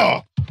like,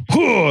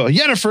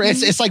 Yennefer.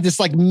 It's like this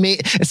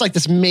it's like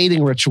this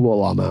mating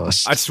ritual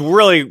almost. That's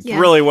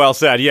really well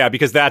said. Yeah,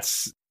 because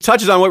that's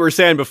touches on what we were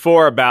saying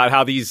before about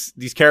how these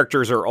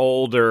characters are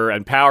older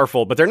and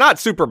powerful, but they're not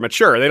super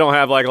mature. They don't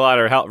have like a lot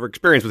of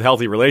experience with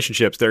healthy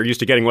relationships. They're used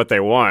to getting what they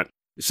want.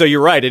 So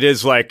you're right. It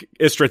is like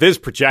Istrith is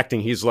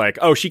projecting. He's like,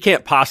 oh, she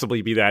can't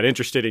possibly be that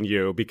interested in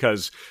you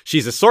because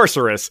she's a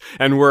sorceress,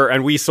 and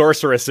we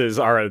sorceresses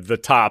are the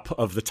top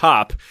of the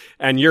top,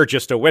 and you're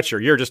just a witcher.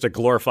 You're just a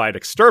glorified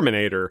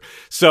exterminator.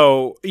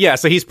 So yeah,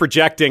 so he's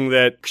projecting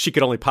that she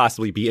could only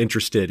possibly be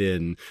interested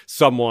in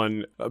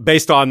someone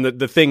based on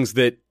the things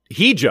that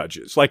he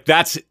judges. Like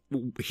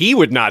he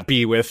would not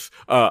be with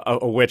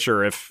a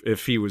Witcher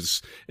if he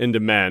was into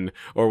men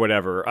or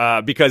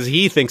whatever, because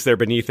he thinks they're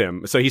beneath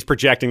him. So he's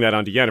projecting that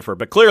onto Yennefer.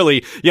 But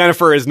clearly,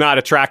 Yennefer is not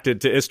attracted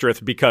to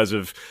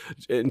Istrith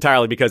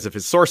entirely because of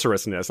his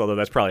sorcerousness, although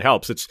that probably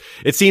helps.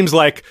 It seems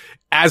like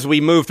as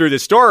we move through the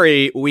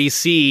story, we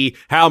see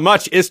how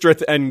much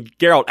Istrith and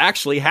Geralt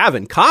actually have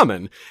in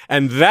common.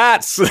 And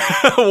that's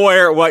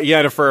what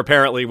Yennefer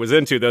apparently was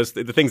into,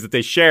 the things that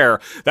they share.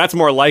 That's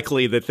more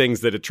likely the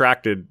things that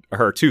attracted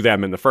her to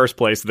them in the first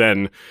place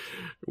than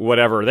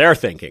whatever they're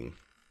thinking.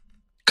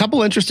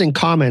 Couple interesting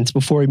comments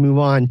before we move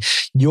on.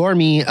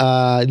 Yormi,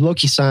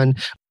 Loki-san,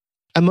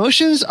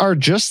 emotions are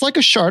just like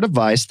a shard of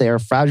ice. They are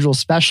fragile,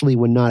 especially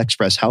when not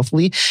expressed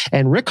healthily.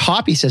 And Rick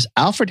Hoppy says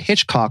Alfred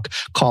Hitchcock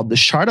called the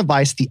shard of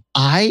ice the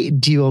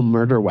ideal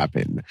murder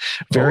weapon.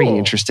 Very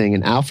interesting.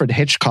 And Alfred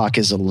Hitchcock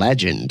is a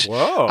legend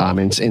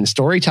in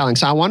storytelling.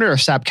 So I wonder if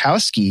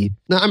Sapkowski,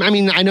 I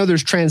mean, I know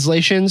there's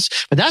translations,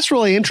 but that's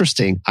really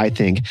interesting, I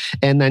think.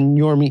 And then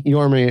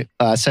Yormi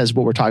says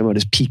what we're talking about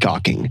is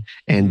peacocking.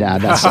 And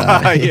that's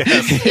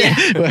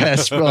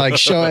yes. Like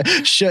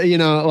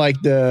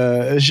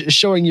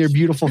showing your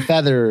beautiful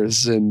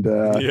feathers and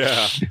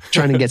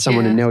trying to get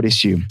someone to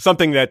notice you.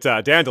 Something that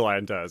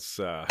Dandelion does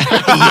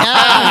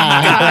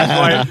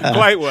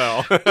quite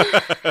well.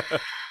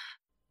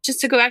 Just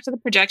to go back to the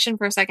projection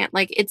for a second,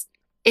 like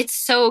it's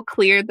so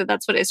clear that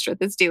that's what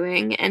Istrith is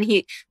doing, and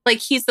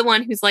he's the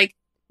one who's like,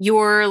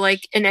 you're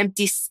like an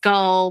empty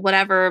skull,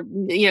 whatever,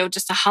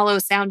 just a hollow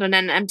sound on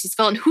an empty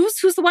skull. And who's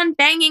the one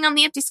banging on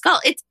the empty skull?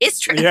 It's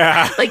Istrith.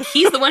 Yeah. Like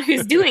he's the one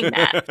who's doing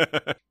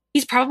that.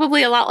 He's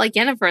probably a lot like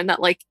Yennefer in that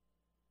like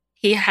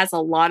he has a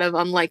lot of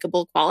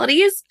unlikable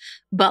qualities,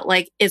 but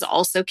like is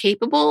also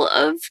capable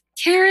of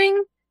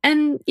caring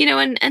and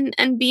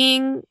and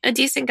being a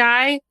decent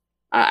guy.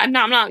 I'm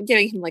not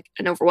giving him like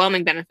an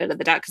overwhelming benefit of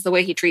the doubt because the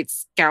way he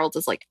treats Geralt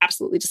is like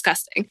absolutely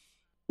disgusting.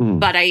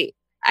 But I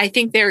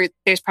think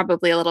there's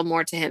probably a little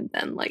more to him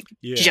than like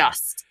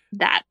just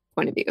that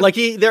point of view. Like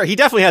he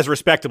definitely has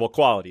respectable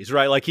qualities,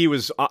 right? Like he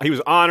was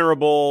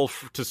honorable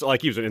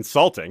he was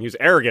insulting. He was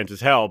arrogant as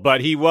hell,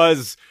 but he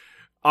was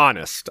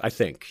honest. I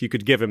think you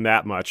could give him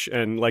that much,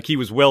 and like he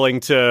was willing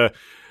to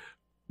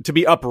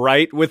be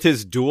upright with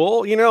his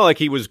duel. Like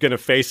he was going to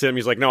face him.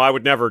 He's like, no, I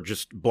would never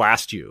just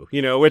blast you.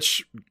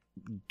 Which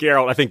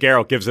I think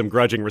Geralt gives him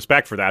grudging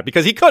respect for that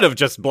because he could have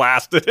just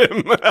blasted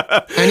him.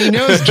 And he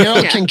knows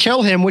Geralt can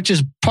kill him, which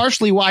is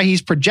partially why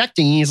he's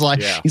projecting. He's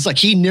like,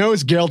 he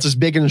knows Geralt is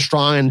big and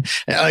strong.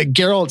 And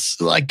Geralt's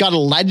like got a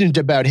legend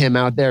about him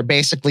out there,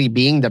 basically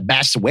being the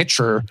best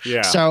Witcher.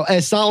 Yeah. So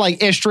it's not like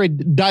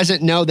Istrith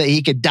doesn't know that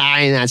he could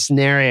die in that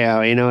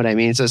scenario. You know what I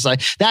mean? So it's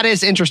like, that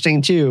is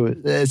interesting too.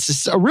 It's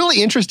just a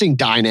really interesting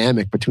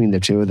dynamic between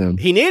the two of them.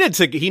 He needed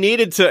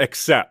to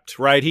accept,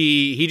 right?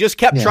 He just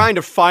kept trying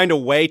to find a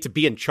way to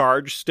be in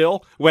charge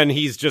still when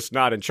he's just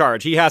not in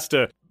charge. He has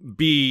to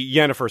be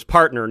Yennefer's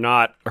partner,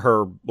 not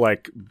her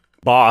like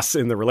boss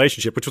in the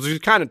relationship, which was he was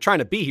kind of trying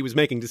to be. He was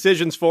making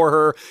decisions for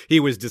her. He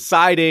was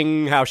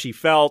deciding how she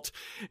felt.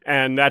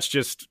 And that's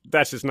just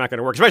not going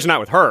to work, especially not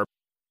with her.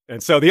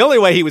 And so the only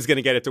way he was going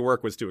to get it to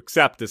work was to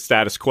accept the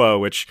status quo,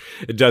 which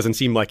it doesn't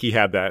seem like he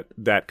had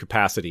that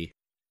capacity.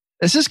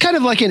 This is kind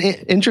of like an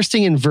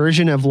interesting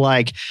inversion of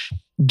like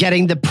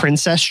getting the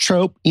princess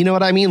trope. You know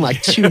what I mean?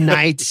 Like two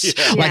nights,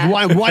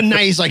 like one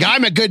night he's like,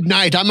 I'm a good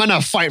knight. I'm going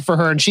to fight for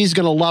her and she's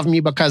going to love me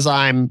because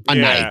I'm a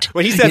knight.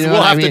 When he says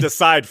we'll have to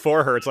decide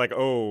for her, it's like,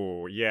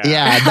 oh, yeah.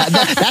 Yeah,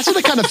 that's what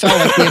it kind of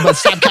felt like. But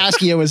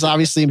Sapkowski was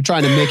obviously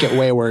trying to make it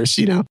way worse,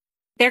 you know?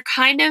 They're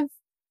kind of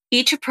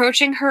each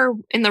approaching her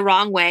in the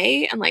wrong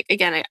way. And like,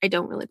 again, I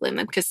don't really blame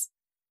them because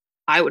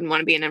I wouldn't want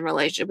to be in a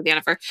relationship with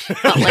Yennefer.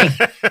 But like,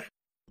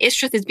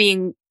 Istrith is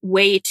being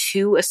way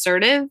too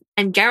assertive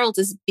and Geralt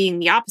is being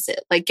the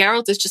opposite. Like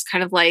Geralt is just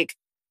kind of like,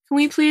 can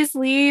we please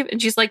leave?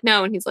 And she's like,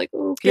 no. And he's like,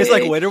 okay. He's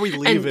like, when are we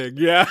leaving?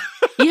 Yeah.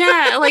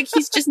 Yeah. Like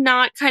he's just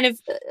not kind of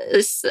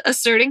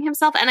asserting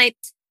himself. And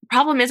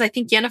problem is I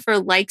think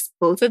Yennefer likes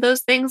both of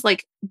those things.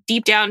 Like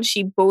deep down,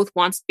 she both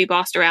wants to be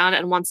bossed around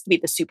and wants to be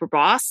the super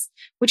boss,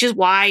 which is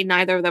why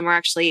neither of them are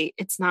actually,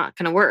 it's not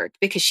going to work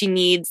because she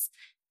needs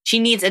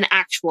an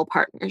actual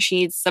partner. She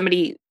needs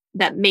somebody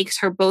that makes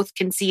her both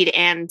concede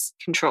and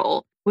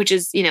control, which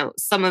is, you know,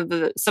 some of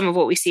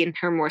what we see in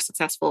her more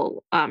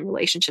successful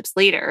relationships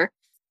later.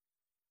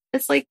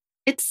 It's like,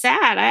 it's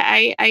sad.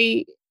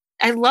 I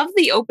love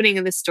the opening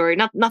of this story,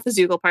 not the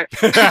Zoogle part.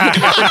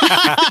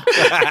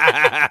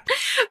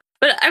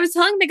 But I was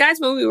telling the guys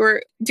when we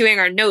were doing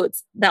our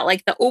notes that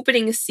like the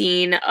opening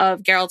scene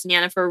of Geralt and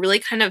Yennefer really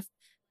kind of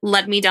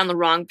led me down the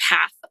wrong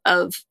path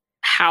of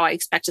how I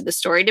expected the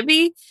story to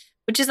be.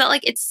 Which is that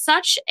like it's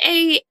such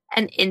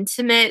an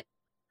intimate,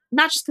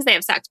 not just because they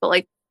have sex, but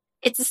like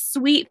it's a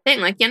sweet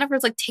thing. Like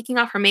Yennefer's like taking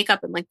off her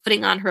makeup and like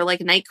putting on her like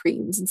night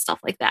creams and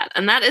stuff like that.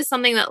 And that is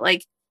something that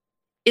like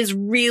is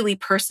really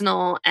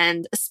personal,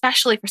 and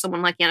especially for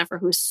someone like Yennefer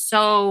who's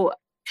so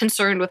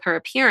concerned with her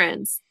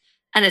appearance.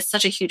 And it's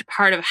such a huge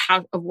part of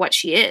what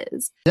she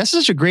is. That's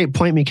such a great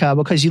point, Mikhail,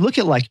 because you look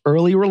at like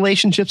early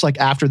relationships, like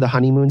after the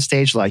honeymoon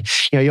stage, like,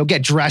 you know, you'll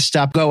get dressed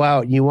up, go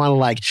out, and you want to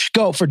like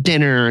go out for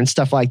dinner and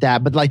stuff like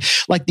that. But like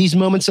these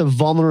moments of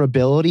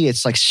vulnerability,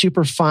 it's like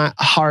super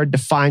hard to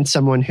find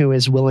someone who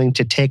is willing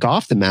to take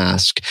off the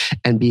mask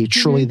and be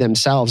truly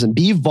themselves and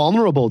be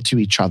vulnerable to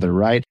each other,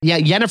 right? Yeah,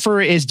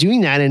 Yennefer is doing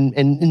that, and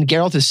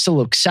Geralt is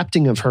still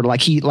accepting of her.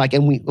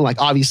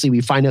 Obviously we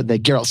find out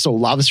that Geralt so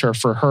loves her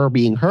for her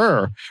being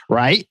her,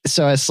 right?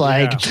 So it's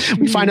like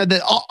we find out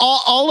that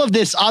all of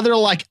this other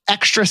like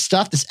extra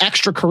stuff, this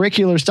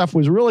extracurricular stuff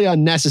was really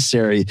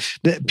unnecessary.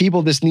 That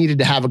people just needed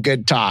to have a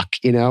good talk,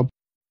 you know?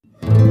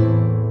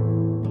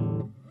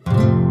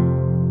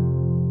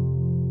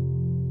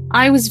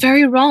 I was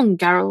very wrong,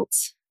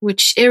 Geralt,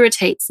 which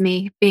irritates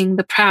me, being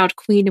the proud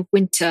Queen of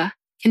Winter,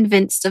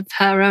 convinced of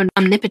her own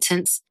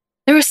omnipotence.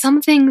 There are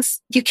some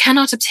things you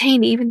cannot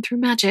obtain even through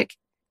magic.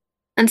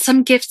 And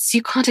some gifts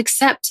you can't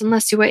accept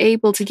unless you are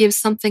able to give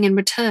something in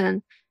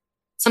return,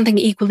 something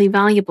equally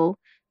valuable.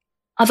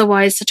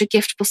 Otherwise, such a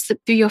gift will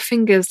slip through your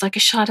fingers like a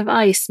shard of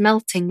ice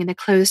melting in a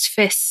closed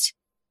fist.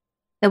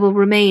 There will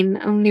remain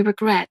only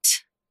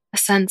regret, a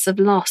sense of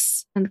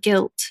loss and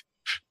guilt.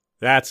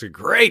 That's a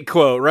great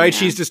quote, right? Yeah.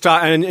 She's just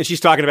and she's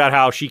talking about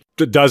how she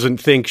doesn't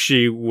think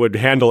she would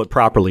handle it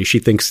properly. She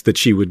thinks that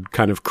she would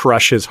kind of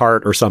crush his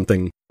heart or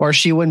something. Or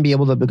she wouldn't be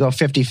able to go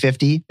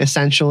 50-50,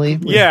 essentially.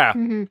 Yeah.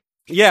 Mm-hmm.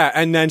 Yeah,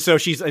 and then so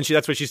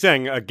that's what she's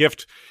saying. A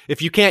gift,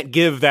 if you can't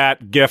give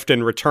that gift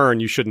in return,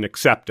 you shouldn't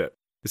accept it.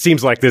 It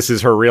seems like this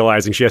is her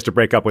realizing she has to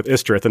break up with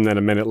Istrith, and then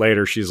a minute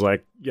later she's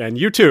like, yeah, and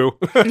you too.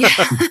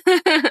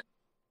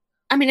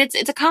 I mean,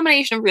 it's a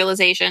combination of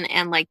realization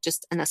and like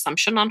just an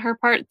assumption on her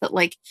part that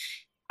like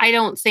I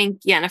don't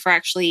think Yennefer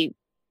actually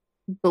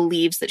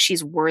believes that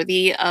she's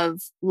worthy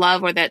of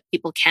love or that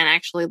people can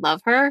actually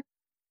love her.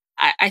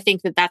 I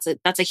think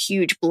that's a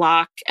huge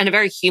block and a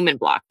very human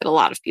block that a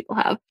lot of people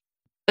have.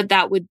 But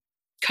that would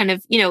kind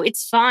of, you know,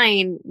 it's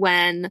fine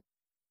when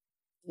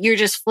you're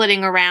just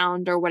flitting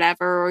around or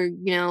whatever, or,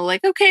 you know,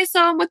 like, okay,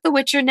 so I'm with the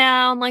Witcher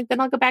now. And like,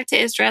 then I'll go back to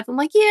Istrith. I'm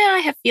like, yeah,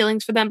 I have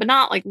feelings for them, but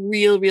not like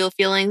real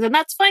feelings. And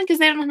that's fine because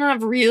they don't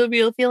have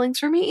real feelings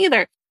for me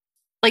either.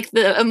 Like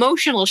the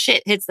emotional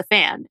shit hits the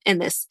fan in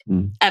this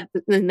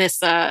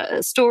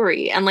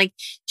story. And like,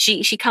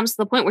 she comes to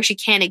the point where she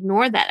can't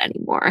ignore that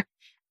anymore.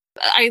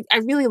 I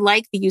really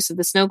like the use of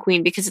the Snow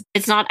Queen because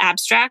it's not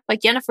abstract.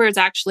 Like Yennefer is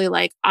actually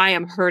like, I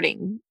am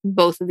hurting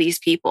both of these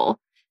people.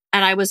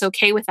 And I was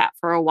okay with that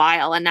for a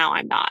while. And now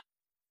I'm not.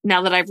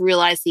 Now that I've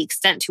realized the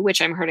extent to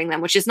which I'm hurting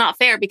them, which is not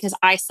fair because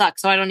I suck.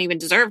 So I don't even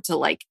deserve to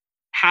like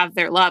have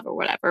their love or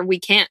whatever.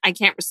 I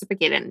can't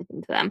reciprocate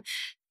anything to them.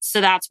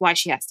 So that's why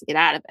she has to get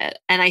out of it.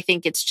 And I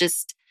think it's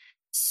just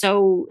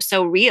so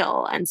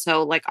real and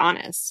so like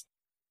honest.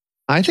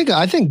 I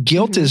think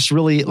guilt is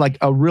really like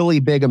a really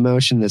big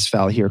emotion this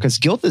fell here because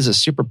guilt is a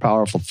super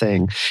powerful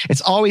thing.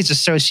 It's always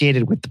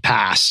associated with the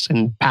past,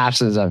 and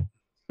past is a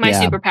My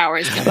superpower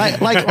is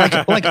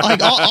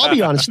I'll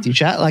be honest with you,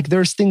 chat. Like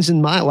there's things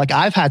in my, like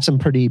I've had some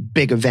pretty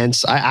big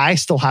events. I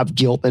still have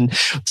guilt, and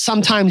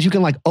sometimes you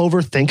can like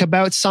overthink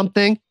about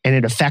something and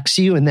it affects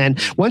you. And then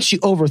once you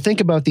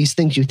overthink about these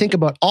things, you think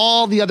about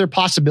all the other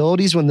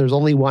possibilities when there's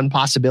only one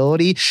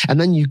possibility.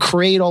 And then you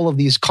create all of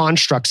these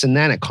constructs, and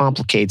then it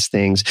complicates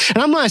things.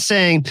 And I'm not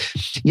saying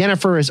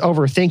Yennefer is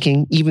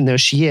overthinking, even though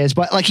she is,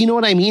 but like, you know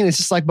what I mean? It's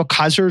just like,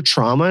 because her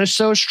trauma is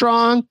so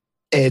strong,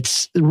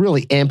 it's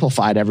really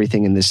amplified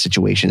everything in this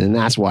situation. And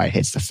that's why it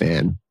hits the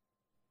fan.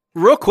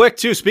 Real quick,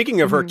 too,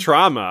 speaking of her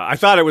trauma, I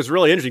thought it was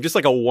really interesting. Just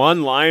like a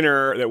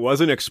one-liner that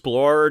wasn't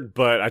explored,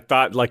 but I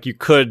thought like you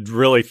could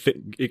really,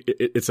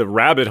 it's a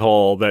rabbit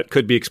hole that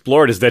could be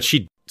explored, is that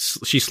she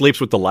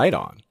sleeps with the light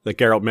on. That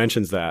Geralt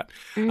mentions that.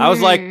 I was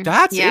like,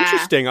 that's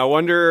interesting. I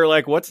wonder,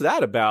 like, what's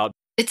that about?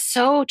 It's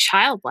so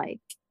childlike.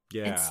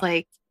 Yeah. It's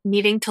like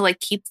needing to like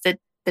keep the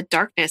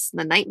darkness and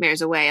the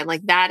nightmares away. And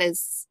like, that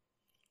is...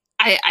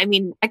 I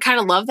mean, I kind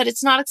of love that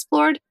it's not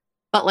explored,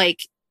 but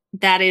like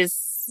that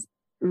is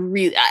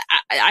really,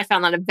 I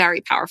found that a very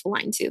powerful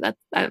line too.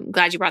 I'm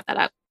glad you brought that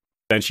up.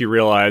 Then she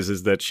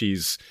realizes that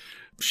she's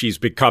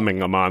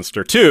becoming a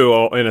monster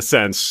too, in a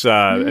sense,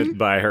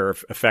 by her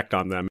effect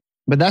on them.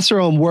 But that's her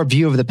own warped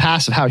view of the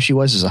past of how she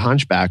was as a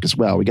hunchback as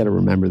well. We got to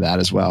remember that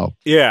as well.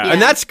 Yeah.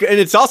 And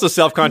it's also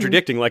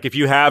self-contradicting. Like if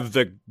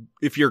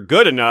you're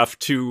good enough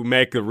to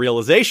make the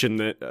realization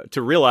that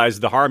to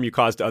realize the harm you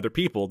caused to other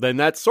people, then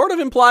that sort of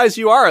implies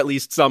you are at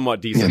least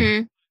somewhat decent.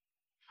 Mm-hmm.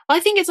 Well, I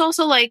think it's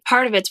also like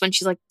part of it's when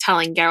she's like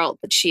telling Geralt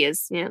that she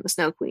is, the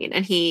Snow Queen,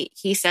 and he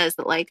says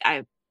that like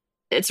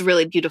it's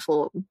really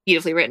beautifully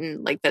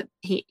written, like that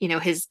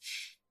he's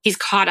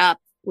caught up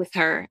with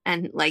her,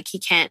 and like he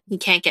can't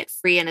get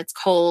free, and it's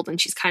cold, and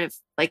she's kind of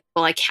like,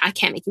 well, I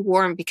can't make you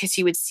warm because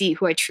you would see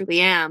who I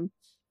truly am,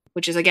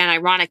 which is again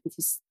ironic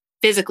because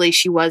physically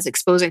she was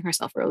exposing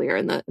herself earlier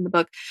in the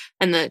book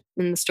and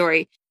in the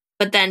story.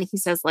 But then he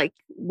says like,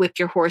 whip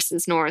your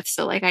horses north,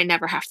 so like I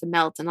never have to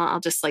melt, and I'll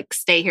just like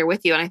stay here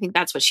with you. And I think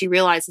that's what she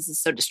realizes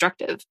is so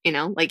destructive,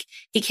 like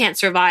he can't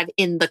survive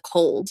in the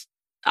cold,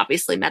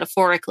 obviously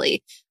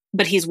metaphorically,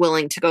 but he's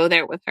willing to go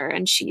there with her,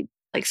 and she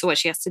like, so what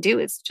she has to do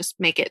is just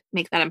make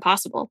that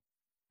impossible.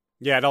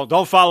 Yeah,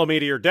 don't follow me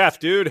to your death,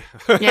 dude.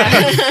 Yeah.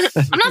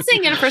 I'm not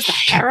saying Yennefer's the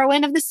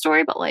heroine of this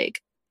story, but like,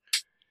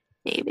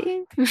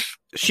 maybe.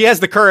 She has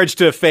the courage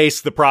to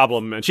face the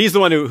problem, and she's the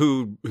one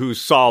who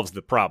solves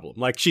the problem.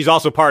 Like, she's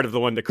also part of the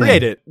one to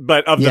create it,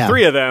 but of the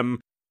three of them,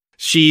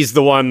 she's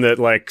the one that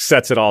like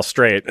sets it all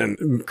straight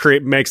and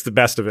makes the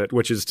best of it,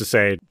 which is to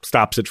say,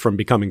 stops it from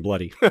becoming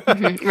bloody.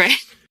 Right.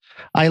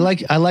 I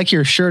like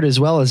your shirt as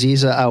well,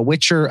 Aziza. A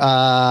Witcher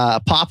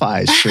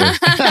Popeyes shirt.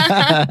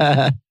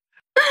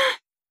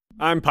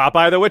 I'm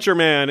Popeye the Witcher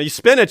Man.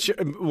 Spinach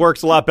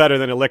works a lot better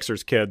than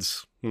elixirs,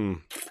 kids.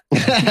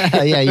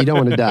 Yeah, you don't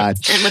want to die.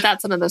 And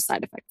without some of those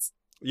side effects.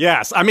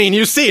 Yes. I mean,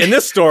 you see in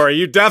this story,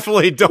 you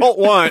definitely don't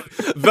want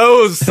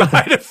those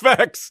side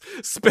effects.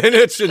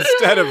 Spinach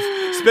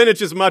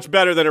is much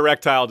better than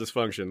erectile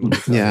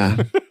dysfunction.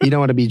 Yeah. You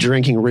don't want to be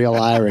drinking real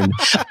iron.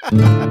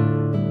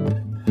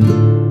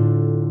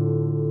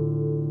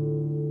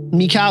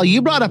 Mikhail,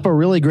 you brought up a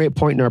really great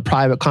point in our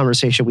private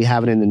conversation we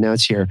have it in the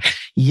notes here.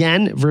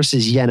 Yen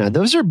versus Yenna.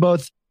 Those are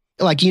both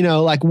like,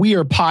 like we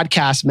are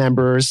podcast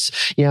members,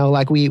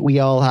 like we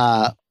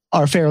all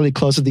are fairly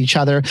close with each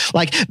other.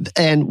 Like,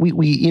 and we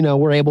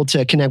we're able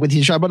to connect with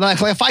each other. But like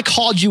if I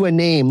called you a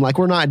name, like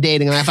we're not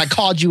dating, and if I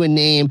called you a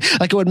name,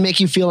 like it would make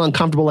you feel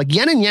uncomfortable. Like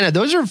Yen and Yenna,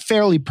 those are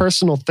fairly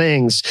personal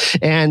things.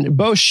 And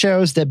both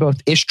shows that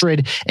both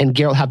Istredd and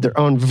Geralt have their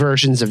own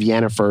versions of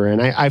Yennefer.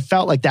 And I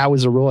felt like that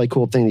was a really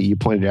cool thing that you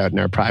pointed out in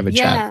our private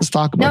chat. Let's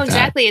talk about that. No,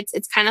 exactly.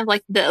 It's kind of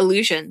like the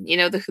illusion,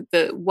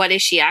 the what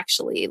is she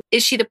actually?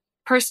 Is she the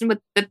person with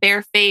the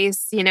bare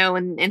face,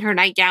 and in her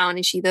nightgown?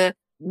 Is she the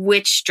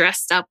witch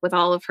dressed up with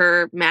all of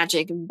her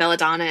magic and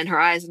belladonna in her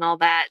eyes and all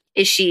that?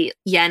 Is she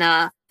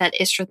Yenna that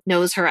Istredd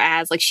knows her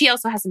as? Like, she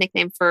also has a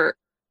nickname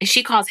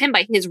she calls him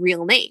by his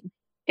real name.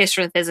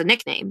 Istredd is a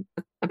nickname,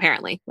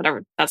 apparently,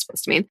 whatever that's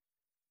supposed to mean.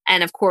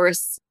 And of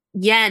course,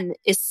 Yen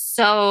is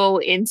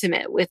so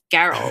intimate with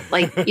Geralt.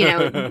 Like,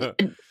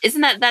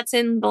 isn't that's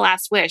in The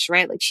Last Wish,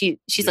 right? Like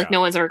she's like,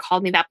 no one's ever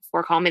called me that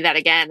before, call me that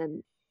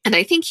again. And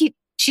I think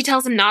she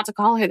tells him not to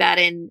call her that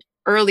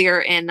earlier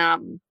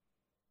in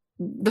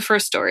the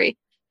first story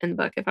in the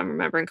book, if I'm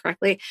remembering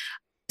correctly.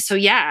 So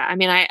yeah, I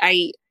mean,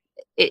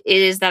 it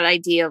is that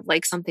idea of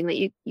like something that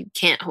you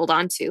can't hold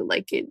on to.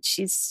 Like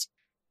she's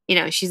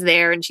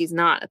there and she's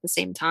not at the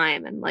same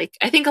time. And like,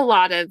 I think a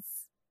lot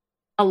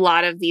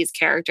of these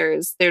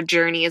characters, their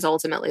journey is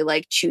ultimately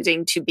like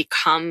choosing to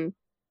become,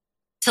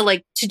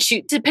 to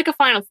pick a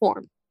final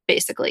form,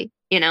 basically,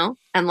 and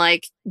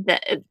like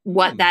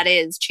what that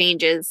is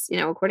changes,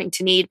 according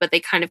to need, but they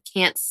kind of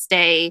can't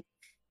stay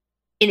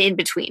in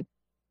between.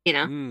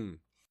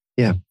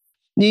 Yeah.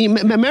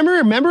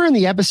 Remember in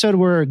the episode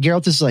where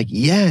Geralt is like,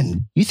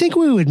 Yen, you think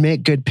we would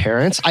make good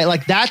parents? I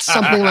like that's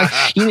something like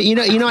you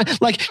know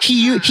like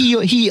he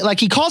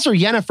calls her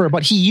Yennefer,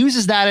 but he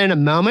uses that in a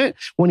moment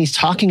when he's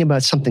talking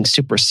about something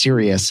super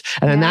serious,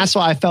 and then that's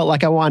why I felt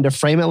like I wanted to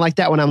frame it like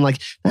that when I'm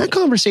like that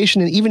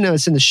conversation, and even though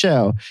it's in the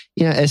show,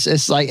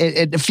 it's like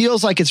it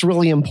feels like it's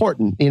really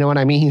important. You know what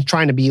I mean? He's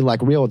trying to be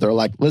like real with her,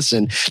 like,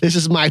 listen, this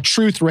is my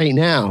truth right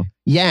now.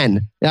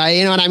 Yen.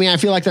 You know what I mean? I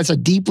feel like that's a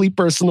deeply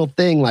personal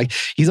thing. Like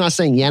he's not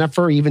saying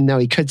Yennefer, even though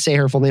he could say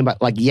her full name,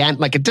 but like Yen,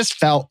 like it just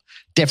felt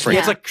different.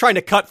 It's like trying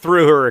to cut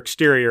through her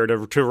exterior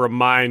to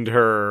remind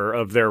her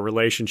of their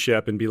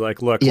relationship and be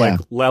like, look, like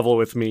level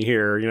with me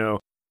here. You know,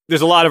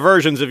 there's a lot of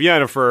versions of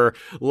Yennefer.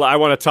 I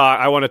want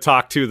to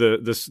talk to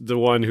the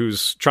one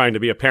who's trying to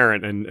be a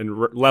parent and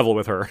level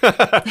with her.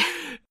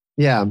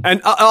 Yeah.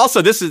 And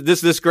also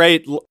this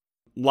great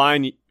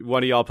line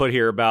one of y'all put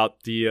here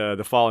about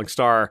the falling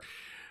star.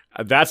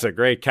 That's a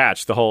great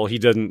catch. The whole he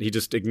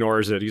just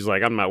ignores it. He's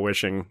like, I'm not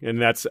wishing,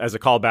 and that's as a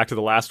callback to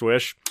The Last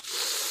Wish.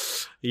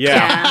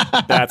 Yeah.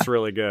 That's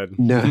really good.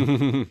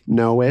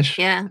 No wish.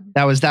 Yeah,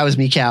 that was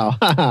Mikau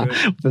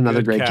with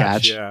another great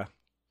catch. Yeah,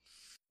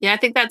 I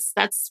think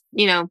that's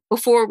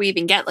before we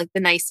even get like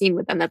the nice scene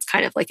with them, that's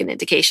kind of like an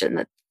indication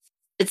that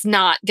it's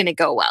not going to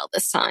go well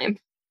this time.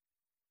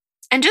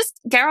 And just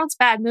Geralt's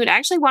bad mood. I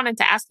actually wanted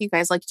to ask you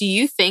guys, like, do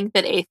you think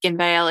that Aithken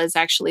Vale is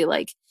actually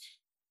like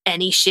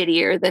any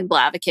shittier than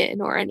Blaviken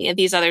or any of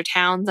these other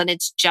towns, and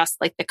it's just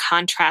like the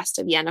contrast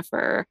of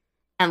Yennefer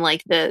and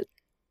like the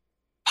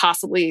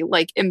possibly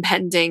like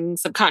impending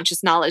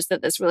subconscious knowledge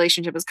that this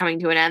relationship is coming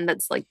to an end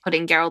that's like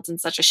putting Geralt in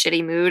such a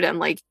shitty mood? And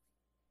like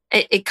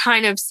it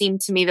kind of seemed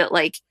to me that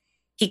like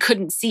he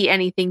couldn't see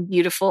anything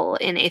beautiful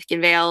in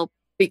Aithken Vale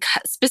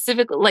because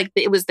specifically like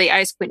it was the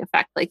Ice Queen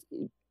effect. Like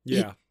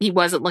he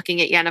wasn't looking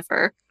at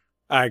Yennefer.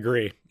 I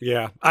agree.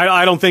 Yeah.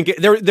 I don't think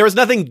there was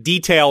nothing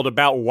detailed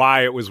about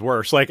why it was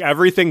worse. Like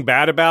everything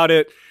bad about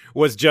it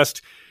was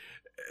just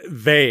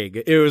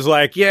vague. It was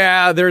like,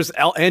 yeah, there's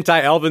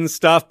anti-elven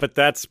stuff, but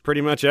that's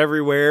pretty much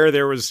everywhere.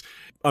 There was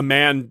a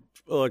man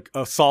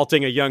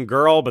assaulting a young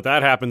girl, but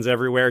that happens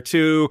everywhere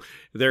too.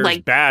 There's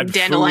like bad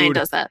Dandelion food.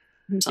 Does that.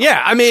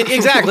 Yeah, I mean,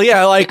 exactly.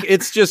 Yeah, like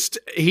it's just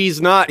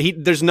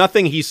there's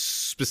nothing he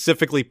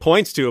specifically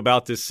points to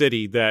about this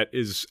city that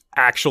is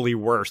actually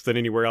worse than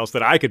anywhere else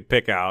that I could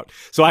pick out.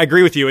 So I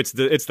agree with you. It's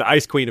the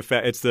Ice Queen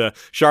effect. It's the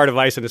shard of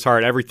ice in his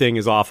heart. Everything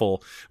is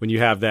awful when you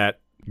have that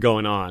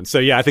going on. So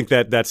yeah, I think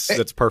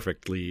that's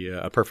perfectly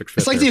a perfect fit.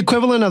 It's like the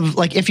equivalent of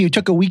like if you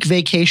took a week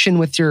vacation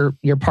with your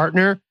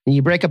partner and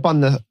you break up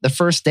on the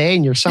first day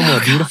and you're somewhere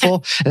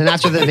beautiful, and then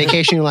after the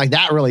vacation you're like you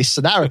know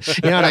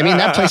what I mean?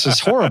 That place is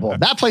horrible.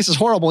 That place is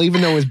horrible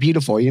even though it was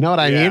beautiful. You know what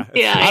I mean?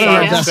 Yeah. I don't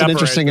know if that's an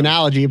interesting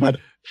analogy, but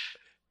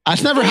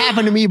that's never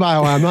happened to me, by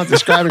the way. I'm not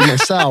describing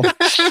myself.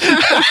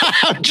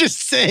 I'm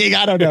just saying,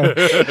 I don't know.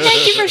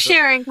 Thank you for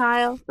sharing,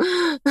 Kyle.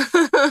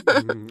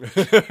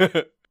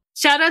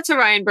 Shout out to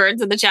Ryan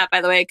Burns in the chat,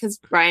 by the way, because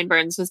Ryan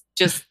Burns was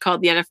just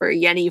called Yennefer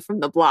Yenny from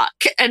the block.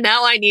 And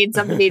now I need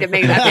somebody to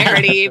make that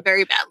parody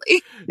very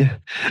badly. Yeah.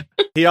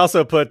 He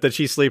also put that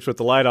she sleeps with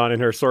the light on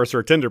in her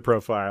Sorcerer Tinder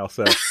profile.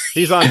 So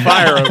he's on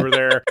fire over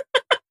there.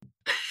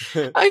 I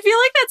feel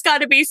like that's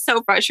got to be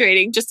so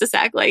frustrating just to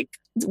sack like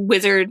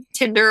Wizard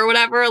Tinder or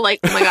whatever.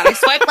 Like, oh my God, I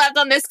swiped left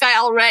on this guy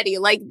already.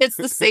 Like, it's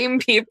the same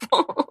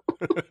people.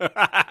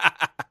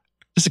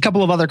 Just a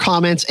couple of other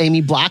comments.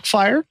 Amy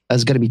Blackfire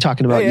is going to be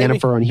talking about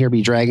Yennefer on Here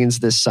Be Dragons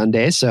this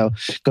Sunday, so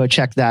go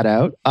check that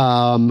out.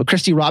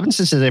 Christy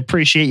Robinson says, I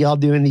appreciate y'all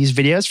doing these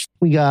videos.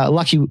 We got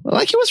lucky.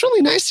 Like, it was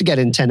really nice to get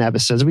in 10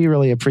 episodes. We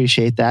really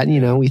appreciate that.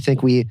 You know, we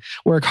think we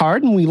work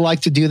hard and we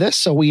like to do this,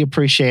 so we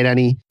appreciate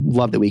any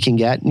love that we can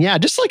get. And yeah,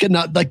 just like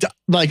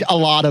a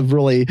lot of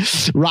really.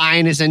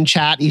 Ryan is in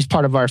chat. He's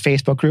part of our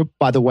Facebook group,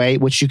 by the way,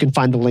 which you can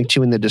find the link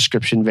to in the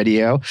description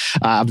video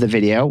of the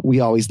video.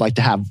 We always like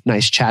to have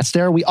nice chats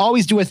there. We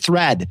always do a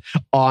thread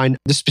on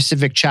the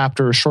specific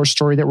chapter or short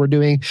story that we're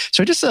doing.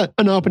 So just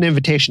an open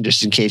invitation,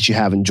 just in case you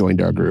haven't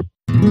joined our group.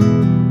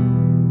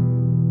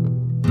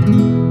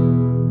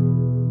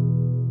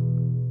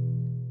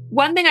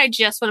 One thing I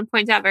just want to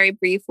point out very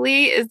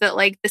briefly is that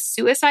like the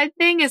suicide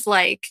thing is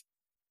like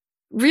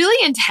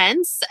really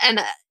intense. And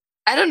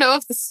I don't know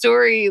if the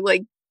story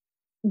like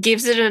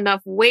gives it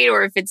enough weight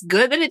or if it's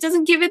good that it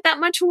doesn't give it that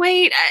much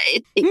weight.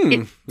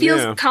 It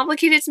feels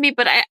complicated to me,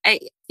 but I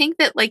think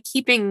that like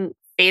keeping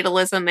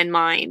fatalism in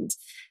mind,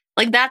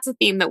 like that's a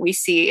theme that we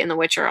see in The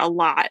Witcher a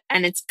lot.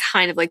 And it's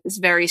kind of like this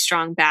very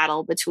strong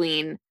battle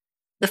between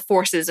the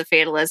forces of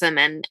fatalism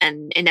and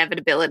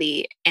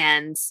inevitability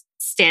and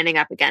standing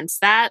up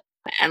against that.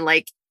 And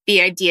like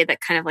the idea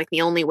that kind of like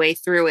the only way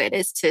through it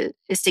is to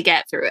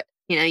get through it.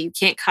 You know, you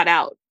can't cut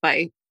out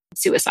by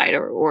suicide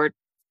or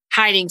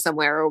hiding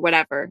somewhere or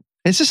whatever.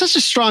 It's just such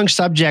a strong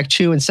subject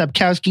too, and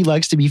Sapkowski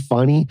likes to be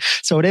funny,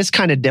 so it is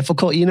kind of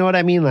difficult. You know what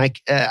I mean?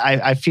 Like,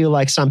 I feel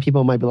like some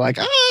people might be like,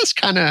 "Oh, it's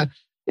kind of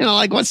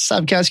Like what's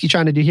Sapkowski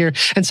trying to do here?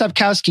 And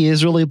Sapkowski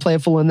is really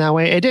playful in that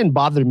way. It didn't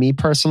bother me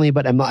personally,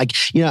 but I'm like,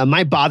 it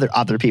might bother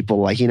other people.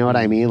 Like, you know what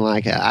I mean?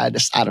 Like, I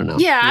don't know.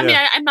 Yeah, I mean,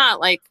 I'm not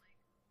like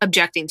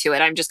objecting to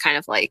it. I'm just kind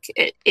of like,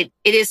 it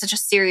is such a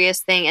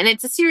serious thing, and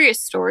it's a serious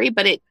story,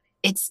 but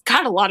it's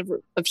got a lot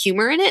of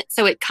humor in it.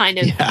 So it kind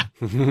of,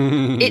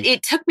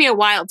 it took me a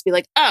while to be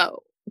like, oh,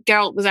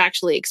 Geralt was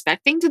actually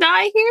expecting to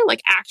die here.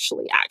 Like,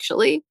 actually.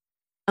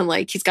 And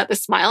like, he's got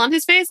this smile on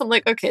his face. I'm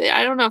like, okay,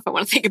 I don't know if I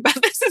want to think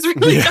about this. It's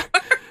really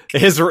dark.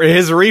 His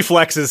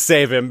reflexes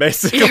save him,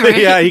 basically. Yeah, right.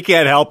 Yeah, he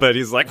can't help it.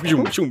 He's like,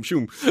 shoom, shoom,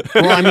 shoom.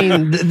 Well, I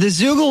mean, the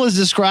Zoogle is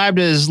described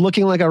as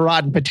looking like a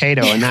rotten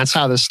potato, and that's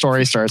how the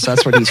story starts.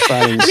 That's what he's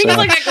fighting. I think it's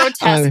like a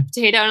grotesque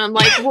potato, and I'm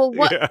like, well,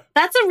 what? Yeah.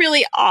 That's a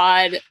really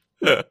odd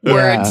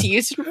word to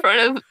use in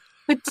front of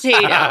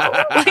potato.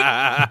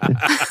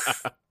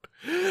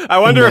 I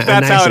wonder if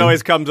that's how it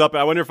always comes up.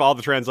 I wonder if all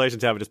the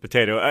translations have it as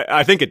potato.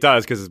 I think it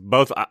does, because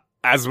both,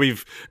 as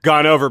we've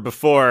gone over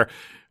before,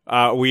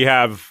 we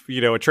have,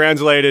 a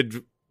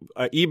translated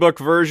ebook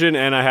version,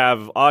 and I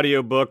have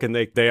audiobook, and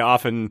they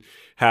often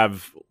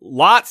have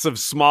lots of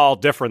small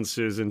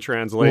differences in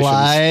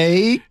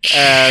translations.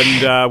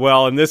 And,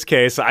 well, in this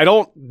case,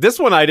 this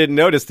one I didn't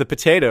notice the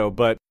potato,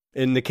 but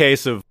in the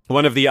case of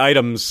one of the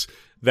items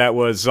that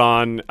was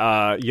on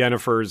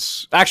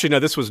Yennefer's... Actually, no,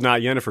 this was not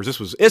Yennefer's. This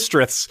was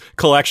Istrith's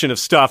collection of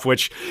stuff,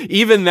 which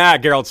even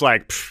that, Geralt's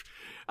like,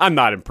 I'm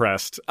not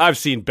impressed. I've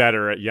seen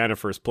better at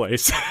Yennefer's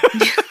place.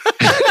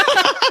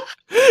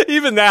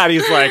 Even that,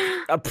 he's like,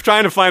 I'm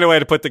trying to find a way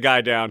to put the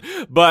guy down.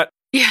 But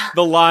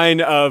the line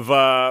of...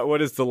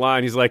 what is the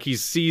line? He's like, he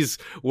sees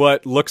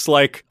what looks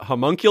like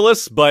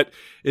homunculus, but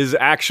is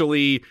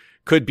actually...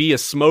 could be a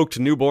smoked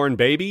newborn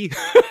baby.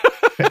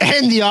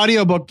 And the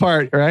audiobook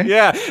part, right?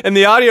 Yeah, and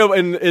the audio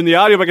in the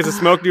audiobook is a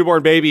smoked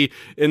newborn baby.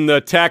 In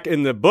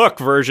the book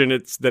version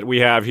that we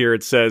have here,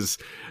 it says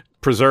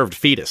preserved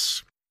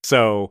fetus.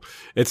 So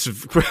it's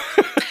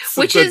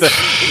which is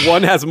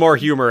one has more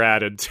humor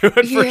added to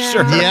it for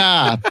sure.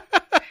 Yeah,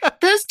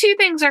 those two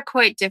things are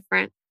quite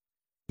different.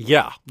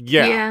 Yeah.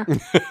 I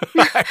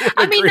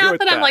mean, not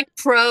that I'm like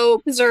pro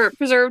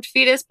preserved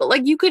fetus, but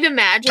like you could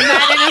imagine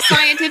that in a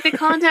scientific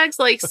context,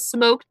 like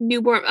smoked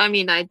newborn. I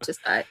mean,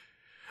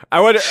 I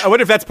wonder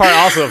if that's part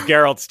also of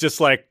Geralt's just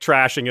like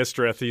trashing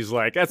Istrith. He's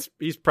like,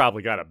 he's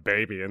probably got a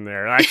baby in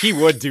there. Like he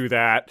would do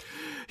that.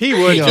 He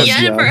would.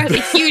 Yennefer has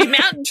a huge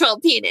mountain troll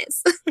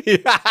penis.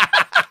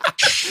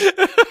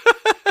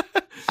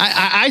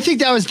 I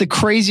think that was the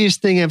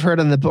craziest thing I've heard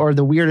or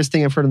the weirdest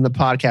thing I've heard on the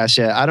podcast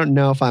yet. I don't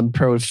know if I'm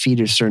pro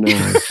fetus or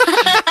not.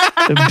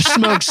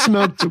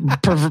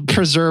 Smoked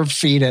preserved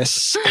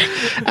fetus.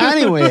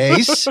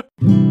 Anyways.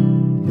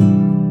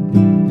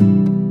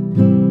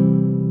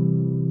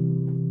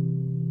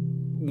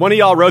 One of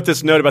y'all wrote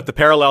this note about the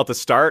parallel at the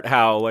start,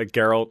 how like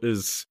Geralt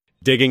is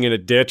digging in a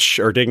ditch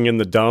or digging in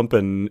the dump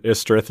and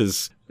Istrith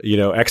is,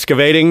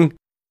 excavating.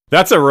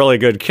 That's a really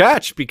good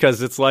catch,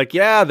 because it's like,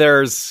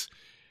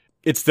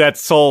 it's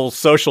that whole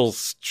social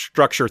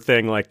structure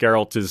thing. Like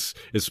Geralt is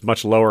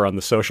much lower on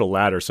the social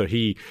ladder. So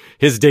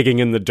his digging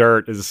in the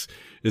dirt is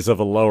of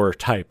a lower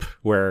type,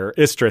 where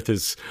Istrith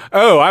is,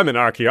 I'm an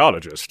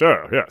archaeologist.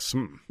 Oh, yes.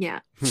 Yeah.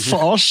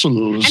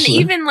 Fossils. And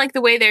even like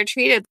the way they're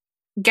treated,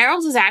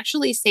 Geralt is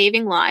actually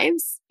saving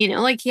lives.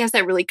 Like he has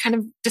that really kind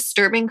of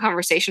disturbing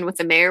conversation with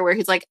the mayor where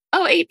he's like,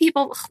 8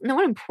 people, no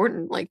one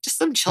important, like just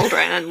some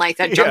children and like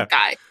that drunk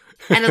guy.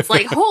 And it's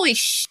like, holy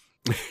sh!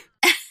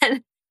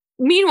 And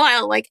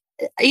meanwhile, like,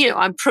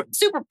 I'm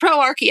super pro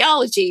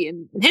archaeology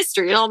and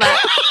history and all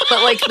that.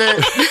 But like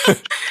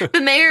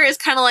the mayor is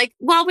kind of like,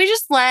 well, we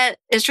just let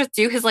Istrith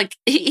do his like,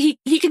 he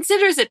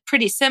considers it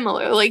pretty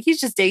similar. Like he's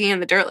just digging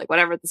in the dirt, like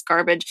whatever, this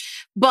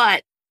garbage.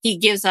 But he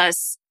gives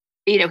us,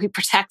 he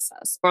protects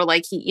us, or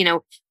like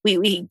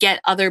we get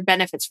other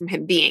benefits from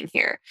him being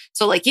here.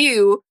 So like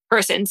you,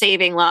 person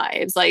saving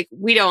lives, like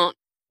we're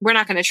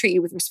not going to treat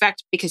you with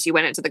respect because you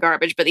went into the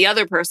garbage, but the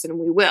other person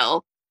we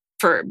will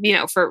for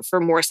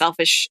more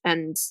selfish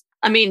and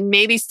I mean,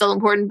 maybe still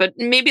important, but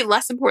maybe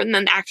less important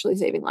than actually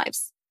saving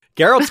lives.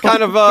 Geralt's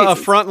kind of a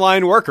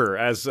frontline worker,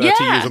 to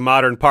use a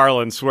modern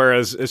parlance,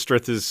 whereas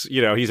Istrith is,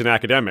 he's an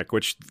academic,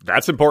 which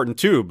that's important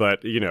too. But,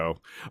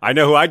 I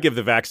know who I'd give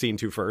the vaccine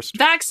to first.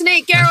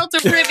 Vaccinate Geralt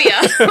of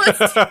Rivia.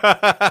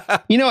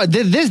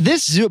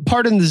 This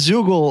part in the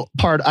Zoogle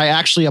part, I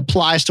actually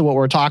applies to what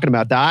we're talking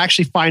about. I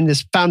actually found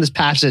this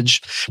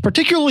passage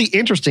particularly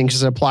interesting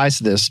because it applies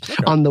to this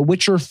on the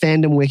Witcher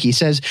fandom wiki. It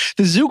says,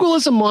 the Zoogle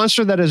is a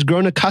monster that has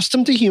grown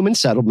accustomed to human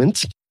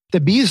settlements. The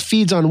beast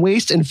feeds on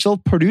waste and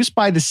filth produced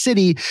by the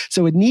city,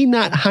 so it need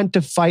not hunt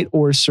to fight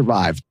or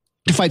survive.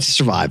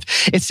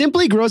 It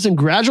simply grows and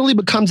gradually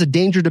becomes a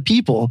danger to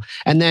people.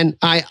 And then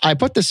I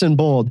put this in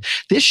bold.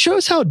 This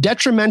shows how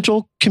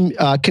detrimental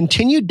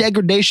continued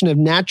degradation of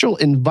natural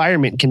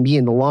environment can be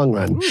in the long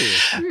run.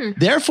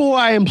 Therefore,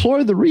 I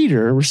implore the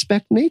reader,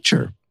 respect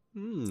nature.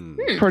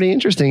 Pretty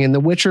interesting. In the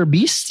Witcher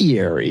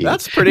Bestiary.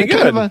 That's pretty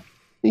good.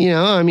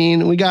 I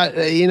mean, we got,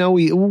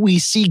 we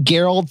see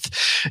Geralt,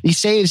 he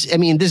saves, I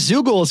mean, the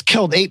Zoogle has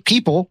killed 8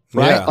 people,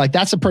 right? Yeah. Like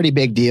that's a pretty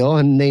big deal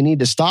and they need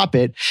to stop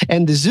it.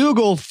 And the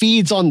Zoogle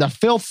feeds on the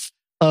filth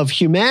of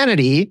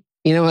humanity.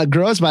 It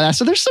grows by that.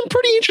 So there's some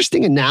pretty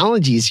interesting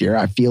analogies here.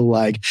 I feel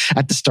like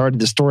at the start of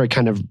the story,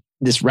 kind of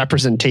this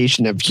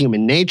representation of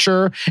human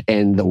nature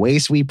and the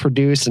waste we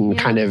produce and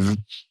kind of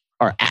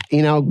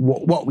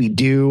what we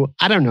do.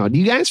 I don't know. Do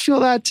you guys feel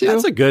that too?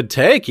 That's a good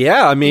take.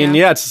 Yeah. I mean,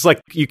 it's just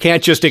like you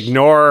can't just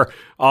ignore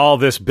all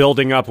this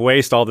building up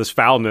waste, all this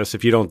foulness.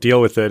 If you don't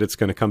deal with it, it's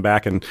going to come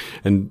back and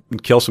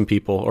kill some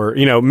people. Or,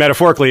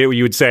 metaphorically,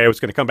 you would say it was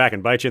going to come back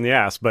and bite you in the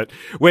ass. But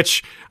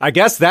which I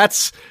guess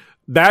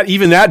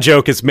even that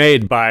joke is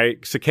made by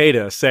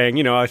Cicada saying,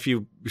 if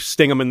you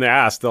sting them in the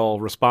ass, they'll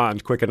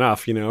respond quick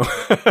enough,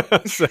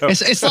 So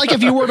it's like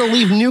if you were to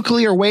leave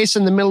nuclear waste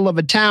in the middle of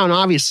a town,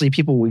 obviously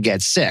people would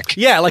get sick.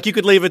 Yeah, like you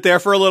could leave it there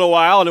for a little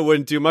while and it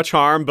wouldn't do much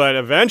harm, but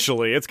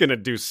eventually it's going to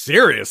do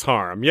serious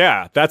harm.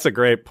 Yeah, that's a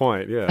great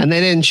point. Yeah. And they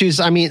didn't choose,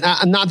 I mean,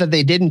 not that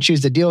they didn't choose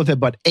to deal with it,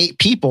 but 8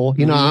 people,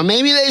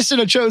 maybe they should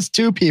have chose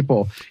 2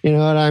 people. You know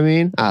what I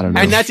mean? I don't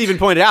know. And that's even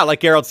pointed out, like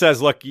Geralt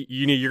says, look,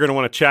 you're going to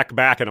want to check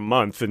back in a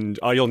month and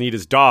all you'll need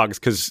is dogs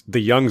because the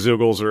young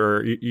Zoogles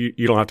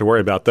you don't have to worry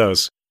about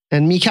those.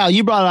 And Mikhail,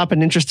 you brought up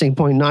an interesting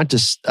point, not to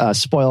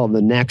spoil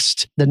the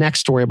next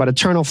story, but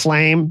Eternal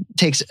Flame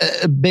takes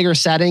a bigger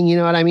setting, you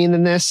know what I mean,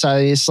 than this.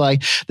 It's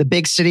like the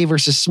big city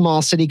versus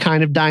small city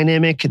kind of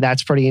dynamic.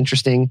 That's pretty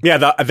interesting. Yeah,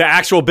 the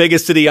actual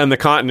biggest city on the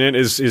continent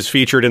is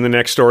featured in the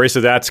next story. So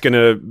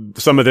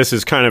some of this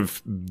is kind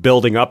of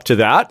building up to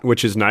that,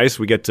 which is nice.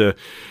 We get to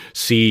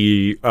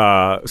see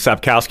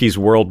Sapkowski's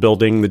world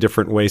building, the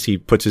different ways he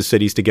puts his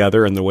cities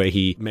together and the way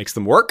he makes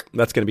them work.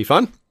 That's going to be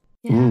fun.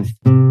 Yeah.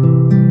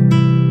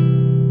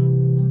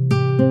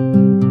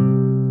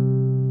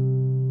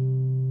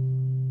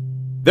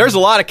 There's a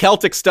lot of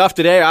Celtic stuff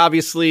today.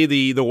 Obviously,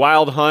 the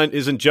Wild Hunt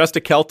isn't just a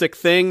Celtic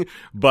thing,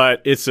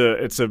 but it's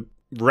a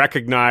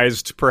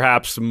recognized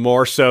perhaps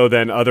more so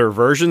than other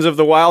versions of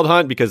the Wild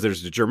Hunt because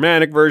there's a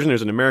Germanic version,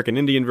 there's an American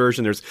Indian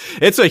version,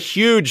 it's a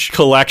huge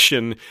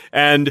collection.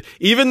 And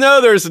even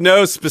though there's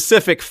no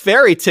specific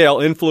fairy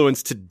tale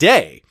influence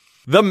today,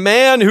 the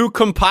man who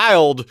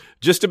compiled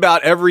just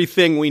about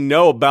everything we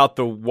know about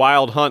the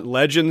Wild Hunt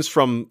legends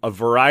from a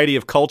variety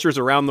of cultures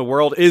around the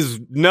world is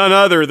none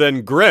other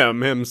than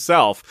Grimm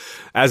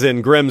himself, as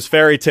in Grimm's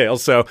fairy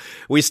tales. So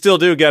we still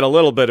do get a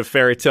little bit of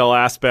fairy tale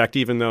aspect,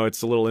 even though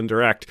it's a little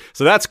indirect.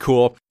 So that's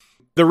cool.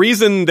 The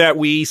reason that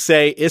we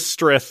say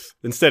Istrith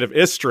instead of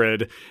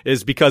Istrid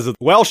is because of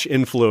Welsh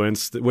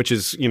influence, which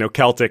is,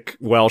 Celtic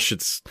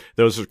Welsh.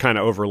 Those are kind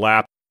of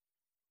overlap.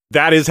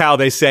 That is how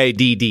they say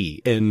DD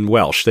in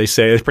Welsh. They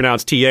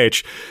pronounce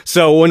TH.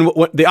 So when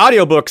the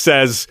audiobook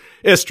says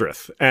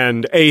Istrith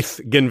and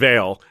Aeth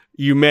Ginvale,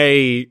 you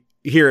may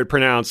hear it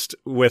pronounced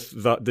with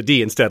the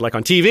D instead. Like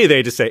on TV,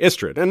 they just say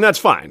Istrid, and that's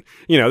fine.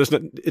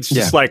 It's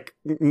just like,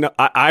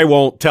 I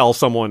won't tell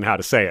someone how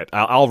to say it.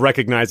 I'll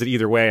recognize it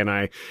either way, and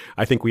I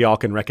think we all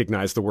can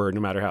recognize the word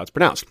no matter how it's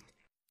pronounced.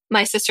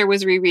 My sister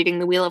was rereading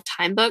the Wheel of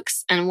Time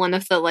books, and one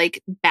of the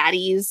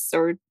baddies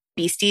or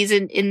beasties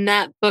in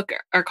that book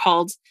are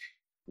called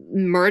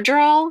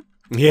Murdral.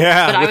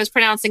 Yeah. But I was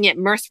pronouncing it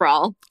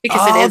Mirthral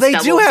because it is they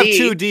double do have D.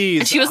 2 Ds.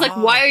 And she was like,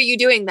 why are you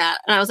doing that?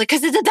 And I was like,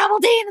 because it's a double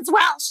D and it's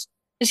Welsh.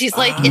 And she's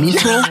like,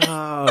 it's not.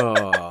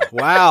 Oh,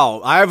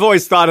 wow. I've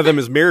always thought of them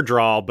as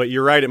Myrdral, but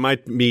you're right. It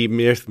might be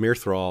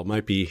Mirthral.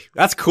 Might be.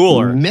 That's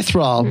cooler.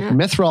 Mithril. Yeah.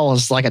 Mithril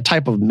is like a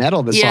type of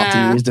metal that's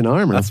often used in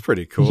armor. That's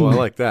pretty cool. I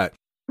like that.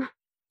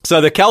 So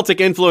the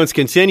Celtic influence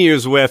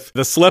continues with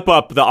the slip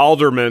up, the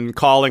alderman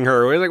calling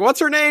her. We're like,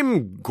 what's her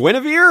name?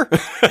 Guinevere?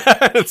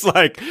 It's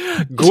like,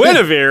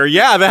 Guinevere?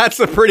 Yeah, that's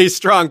a pretty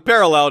strong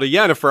parallel to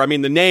Yennefer. I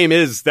mean, the name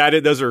is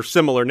that those are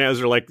similar names.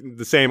 Those are like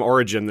the same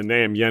origin. The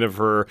name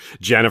Yennefer,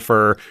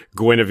 Jennifer,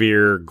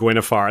 Guinevere,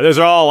 Gwynefar. Those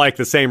are all like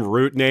the same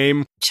root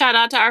name. Shout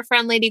out to our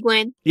friend Lady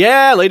Gwyn.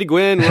 Yeah, Lady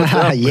Gwyn. What's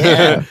up?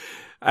 Yeah.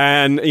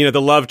 And,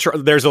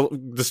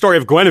 the story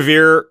of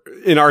Guinevere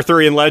in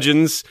Arthurian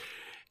legends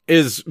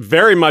is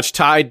very much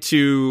tied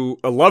to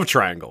a love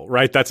triangle,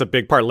 right? That's a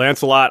big part.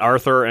 Lancelot,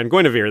 Arthur, and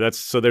Guinevere.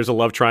 So there's a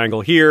love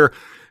triangle here.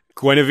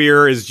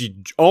 Guinevere is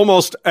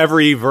almost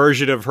every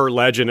version of her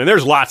legend, and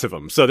there's lots of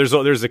them. So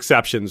there's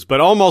exceptions,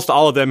 but almost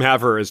all of them have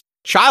her as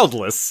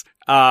childless,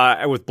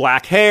 with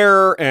black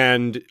hair,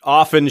 and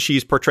often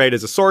she's portrayed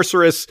as a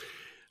sorceress.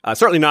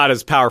 Certainly not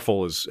as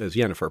powerful as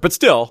Yennefer, but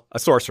still a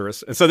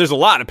sorceress. And so there's a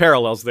lot of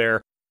parallels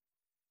there.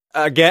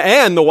 Again,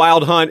 and the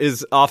Wild Hunt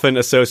is often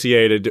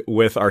associated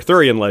with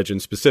Arthurian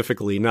legends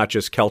specifically, not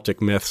just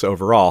Celtic myths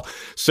overall.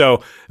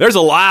 So there's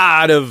a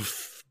lot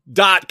of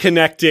dot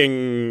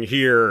connecting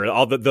here.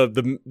 All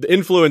the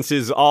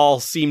influences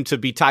all seem to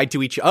be tied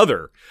to each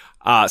other.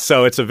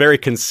 So it's a very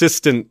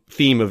consistent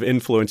theme of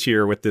influence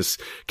here with this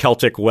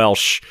Celtic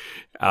Welsh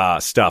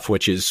stuff,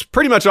 which is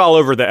pretty much all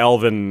over the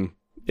elven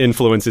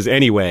influences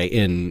anyway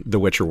in the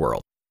Witcher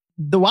world.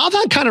 The Wild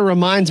Hunt kind of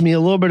reminds me a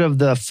little bit of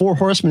the Four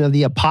Horsemen of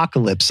the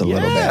Apocalypse a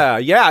little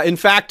bit. Yeah. In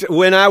fact,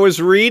 when I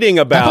was reading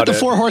about the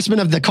Four Horsemen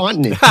of the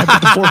Continent.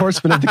 The Four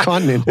Horsemen of the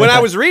Continent. When I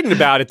was reading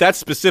about it, that's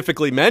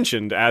specifically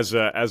mentioned as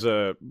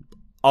a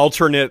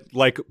alternate,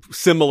 like,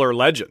 similar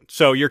legend.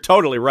 So you're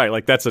totally right.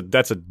 Like, that's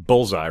a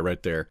bullseye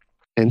right there.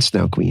 And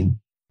Snow Queen.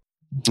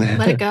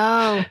 Let it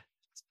go.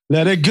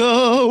 Let it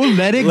go.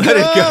 Let it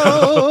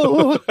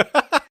go.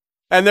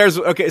 And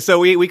so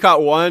we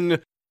caught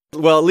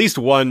at least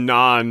one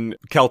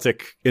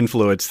non-Celtic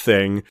influence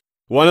thing.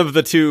 One of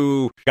the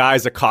two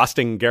guys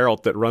accosting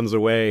Geralt that runs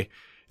away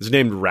is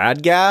named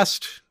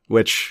Radgast,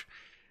 which,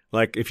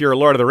 like, if you're a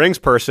Lord of the Rings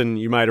person,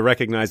 you might have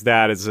recognized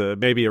that as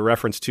maybe a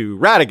reference to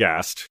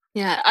Radagast.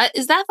 Yeah.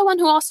 Is that the one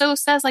who also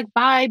says, like,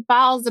 by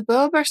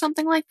Baal-Zebub or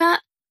something like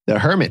that? The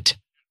Hermit.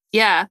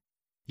 Yeah.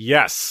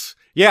 Yes.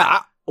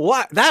 Yeah.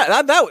 What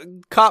that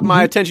caught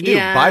my attention too.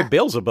 Yeah. By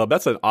Beelzebub.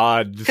 That's an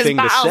odd thing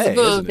to say. Because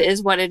Baal-Zebub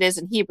is what it is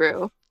in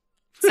Hebrew.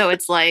 So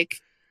it's like,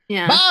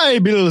 yeah. Bye,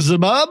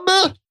 Beelzebub.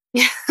 By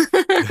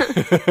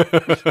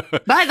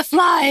the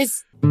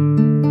flies.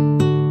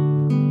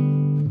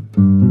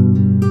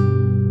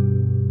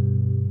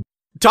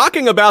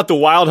 Talking about the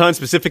Wild Hunt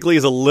specifically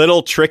is a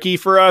little tricky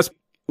for us.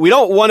 We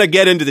don't want to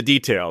get into the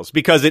details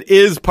because it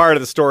is part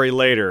of the story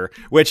later,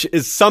 which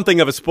is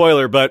something of a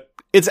spoiler, but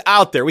it's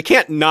out there. We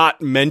can't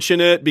not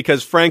mention it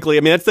because, frankly, I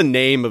mean, that's the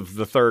name of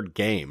the third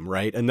game,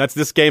 right? And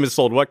this game has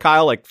sold what,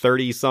 Kyle? Like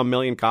 30-some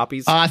million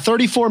copies?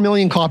 34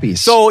 million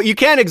copies. So you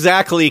can't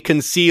exactly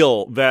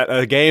conceal that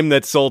a game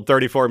that sold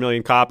 34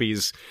 million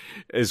copies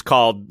is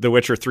called The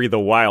Witcher 3: The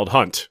Wild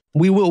Hunt.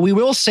 We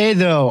will say,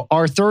 though,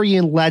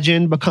 Arthurian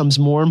legend becomes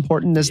more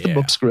important as the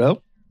books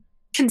grow.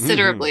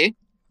 Considerably.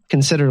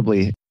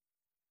 Considerably.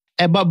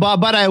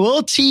 But I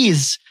will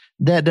tease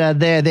that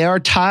they are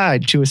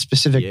tied to a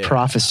specific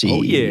prophecy.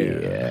 Oh,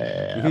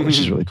 yeah. Which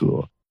is really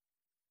cool.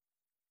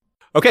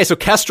 Okay, so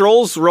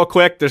kestrels, real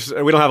quick. We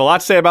don't have a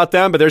lot to say about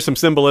them, but there's some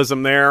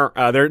symbolism there.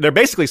 They're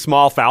basically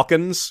small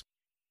falcons.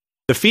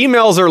 The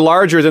females are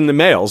larger than the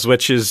males,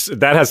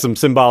 that has some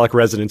symbolic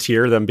resonance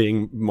here, them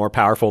being more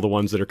powerful, the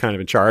ones that are kind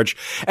of in charge.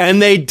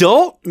 And they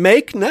don't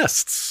make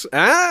nests.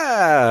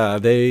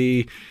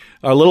 They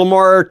are a little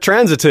more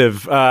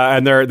transitive,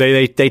 and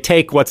they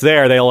take what's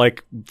there. They'll,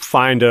 like,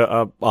 find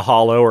a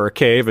hollow or a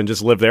cave and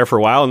just live there for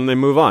a while, and they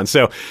move on.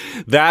 So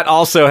that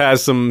also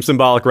has some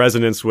symbolic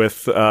resonance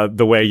with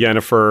the way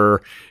Yennefer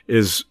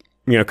is,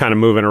 kind of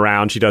moving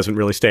around. She doesn't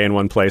really stay in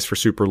one place for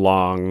super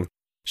long.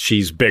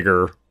 She's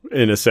bigger,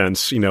 in a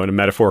sense, in a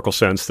metaphorical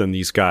sense, than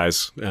these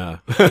guys.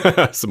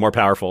 So more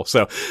powerful.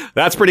 So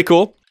that's pretty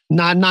cool.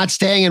 Not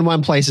staying in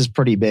one place is a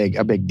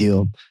big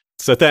deal.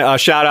 So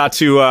shout out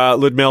to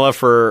Ludmilla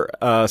for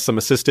some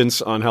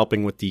assistance on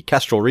helping with the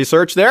kestrel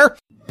research there.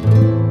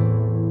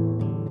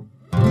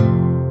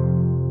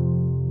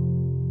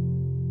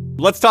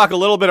 Let's talk a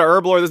little bit of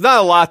Herblore. There's not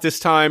a lot this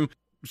time.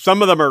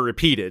 Some of them are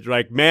repeated,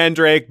 like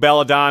Mandrake,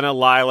 Belladonna,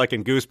 Lilac,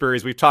 and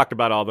Gooseberries. We've talked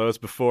about all those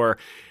before.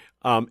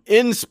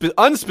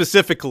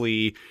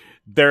 Unspecifically,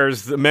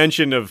 there's the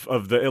mention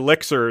of the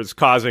elixirs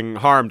causing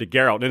harm to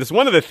Geralt. And it's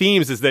one of the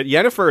themes is that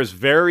Yennefer is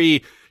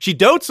she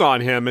dotes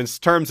on him in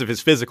terms of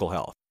his physical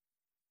health.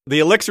 The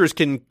elixirs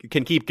can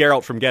keep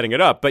Geralt from getting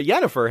it up, but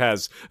Yennefer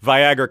has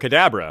Viagra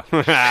Cadabra.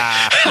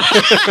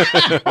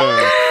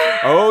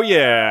 Oh,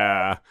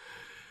 yeah.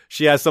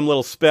 She has some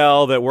little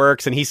spell that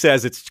works, and he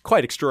says it's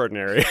quite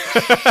extraordinary.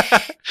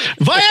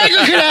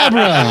 Viagra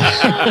Cadabra!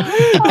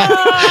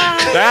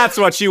 That's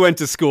what she went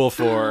to school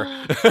for.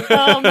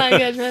 Oh, my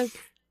goodness.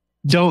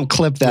 Don't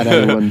clip that,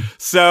 everyone.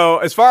 So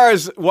as far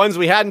as ones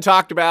we hadn't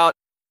talked about,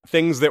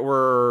 things that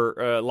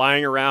were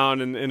lying around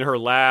in her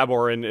lab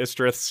or in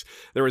Istrith's,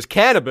 there was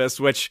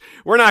cannabis, which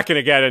we're not going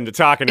to get into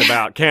talking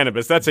about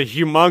cannabis. That's a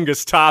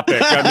humongous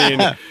topic. I mean...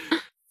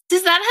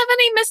 Does that have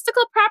any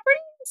mystical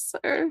properties?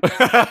 Or?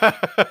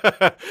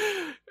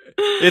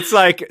 It's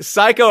like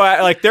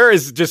there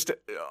is just,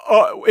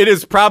 it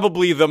is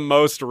probably the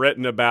most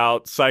written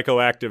about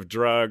psychoactive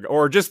drug,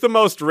 or just the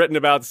most written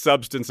about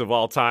substance of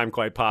all time,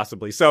 quite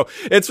possibly. So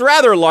it's a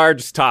rather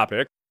large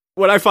topic.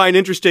 What I find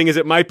interesting is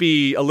it might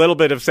be a little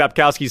bit of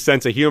Sapkowski's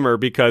sense of humor,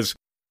 because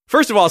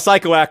first of all,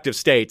 psychoactive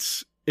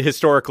states,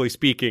 historically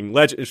speaking,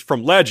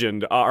 from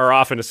legend, are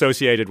often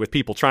associated with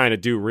people trying to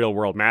do real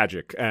world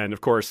magic. And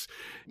of course,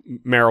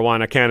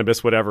 marijuana,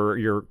 cannabis, whatever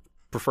your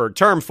preferred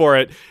term for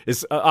it,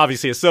 is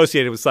obviously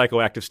associated with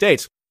psychoactive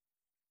states.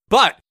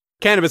 But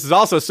cannabis is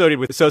also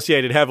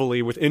associated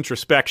heavily with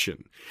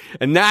introspection.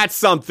 And that's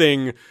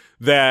something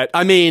that,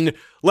 I mean,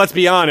 let's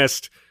be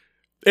honest,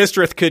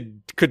 Istrith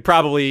could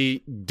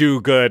probably do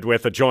good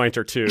with a joint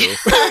or two.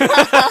 Yes!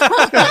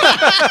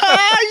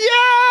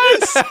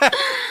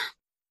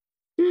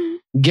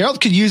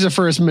 Geralt could use it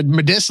for his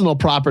medicinal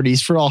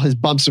properties for all his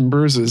bumps and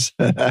bruises.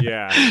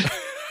 Yeah.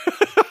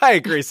 I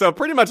agree. So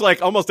pretty much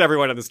like almost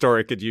everyone in the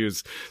story could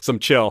use some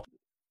chill.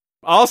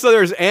 Also,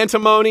 there's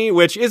antimony,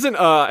 which isn't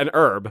an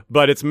herb,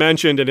 but it's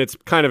mentioned and it's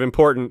kind of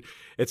important.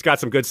 It's got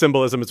some good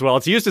symbolism as well.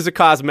 It's used as a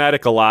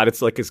cosmetic a lot.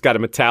 It's got a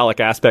metallic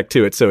aspect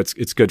to it, so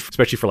it's good,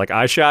 especially for like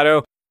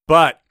eyeshadow.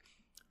 But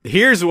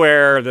here's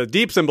where the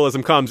deep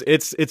symbolism comes.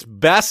 It's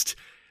best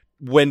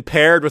when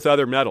paired with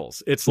other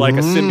metals. It's like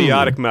a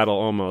symbiotic metal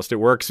almost. It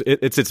works.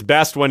 It's its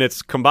best when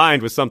it's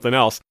combined with something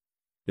else.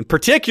 In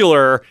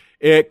particular,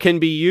 it can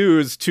be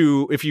used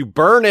to, if you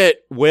burn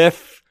it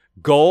with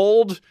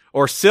gold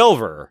or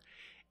silver,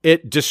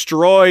 it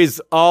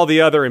destroys all the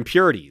other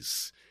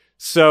impurities.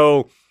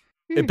 So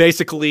it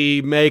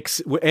basically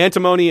makes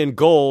antimony and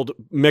gold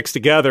mixed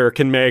together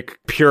can make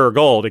pure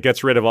gold. It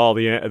gets rid of all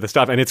the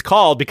stuff. And it's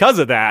called, because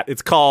of that,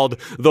 it's called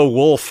the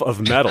wolf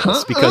of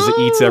metals because it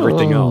eats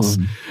everything else.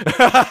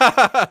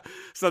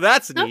 So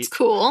that's neat. That's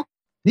cool.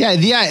 Yeah,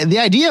 the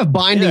idea of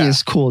binding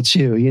is cool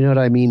too. You know what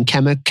I mean?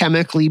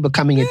 Chemically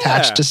becoming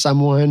attached to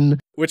someone.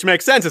 Which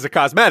makes sense as a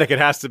cosmetic. It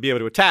has to be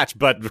able to attach.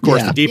 But of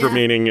course, the deeper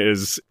meaning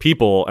is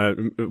people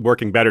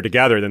working better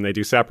together than they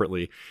do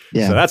separately.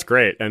 Yeah. So that's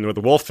great. And with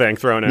the wolf thing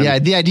thrown in. Yeah,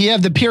 the idea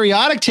of the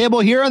periodic table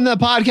here on the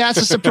podcast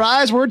is a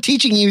surprise. We're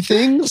teaching you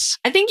things.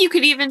 I think you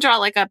could even draw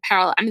like a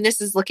parallel. I mean, this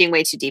is looking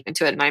way too deep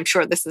into it. And I'm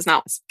sure this is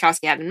not what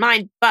Sapkowski had in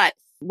mind. But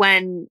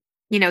when,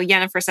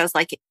 Yennefer says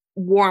like,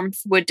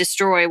 warmth would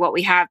destroy what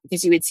we have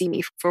because you would see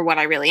me for what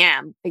I really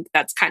am. I think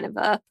that's kind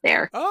of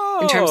there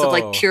in terms of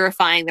like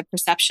purifying the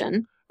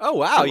perception. Oh,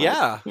 wow.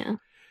 Yeah.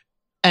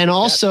 And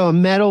also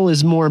metal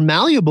is more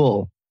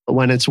malleable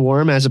when it's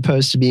warm as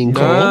opposed to being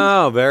cold.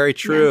 Oh, very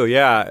true.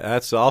 Yeah,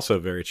 that's also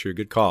very true.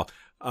 Good call.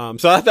 So I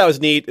thought that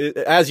was neat.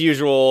 As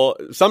usual,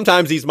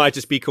 sometimes these might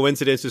just be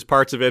coincidences,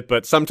 parts of it,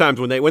 but sometimes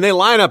when they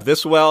line up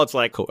this well, it's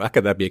like, cool, how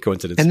could that be a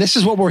coincidence? And this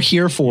is what we're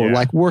here for. Yeah.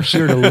 Like, we're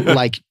here to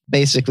like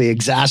basically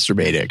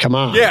exacerbate it. Come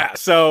on. Yeah.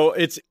 So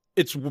it's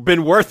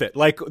been worth it.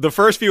 Like the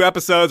first few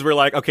episodes, we're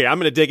like, okay, I'm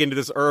going to dig into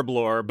this herb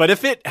lore. But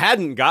if it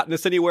hadn't gotten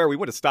us anywhere, we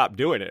would have stopped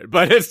doing it.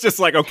 But it's just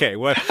like, okay,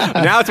 well,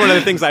 now it's one of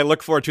the things I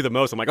look forward to the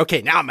most. I'm like,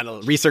 okay, now I'm going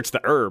to research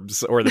the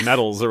herbs or the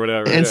metals or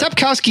whatever. And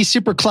Sapkowski's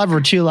super clever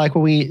too. Like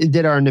when we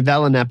did our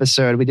Novellin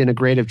episode, we did a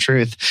Grade of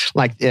Truth,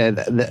 like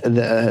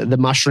the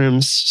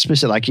mushrooms,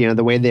 specifically, like,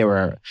 the way they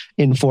were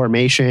in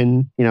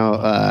formation,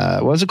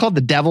 what was it called?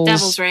 The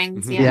Devil's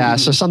Rings. Yeah.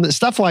 So some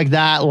stuff like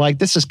that, like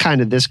this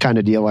kind of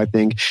deal, I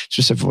think,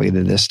 specifically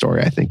to this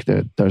story. I think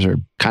that those are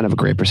kind of a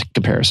great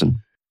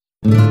comparison.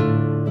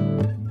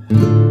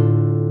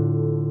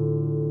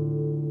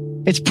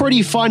 It's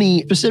pretty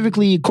funny,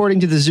 specifically according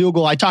to the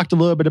Zeugl. I talked a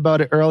little bit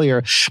about it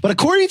earlier, but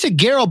according to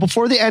Geralt,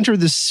 before they enter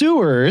the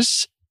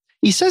sewers,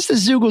 he says the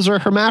Zeugls are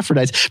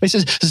hermaphrodites. But he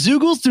says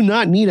Zeugls do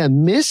not need a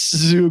Miss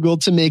Zeugl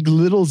to make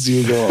little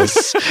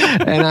Zeugls.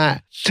 And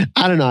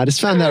I don't know. I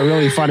just found that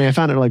really funny. I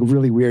found it like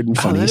really weird and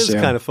funny. That is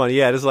kind of funny.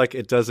 Yeah, it is like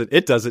it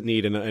doesn't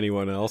need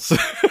anyone else.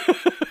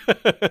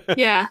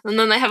 Yeah, and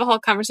then they have a whole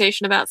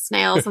conversation about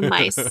snails and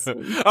mice.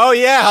 Oh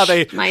yeah, how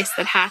they mice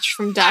that hatch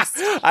from dust.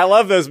 I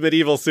love those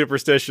medieval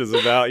superstitions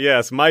about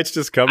mice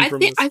just come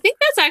from. I think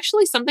that's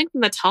actually something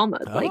from the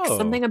Talmud, like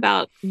something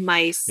about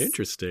mice.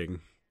 Interesting.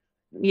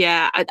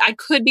 Yeah, I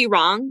could be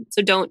wrong,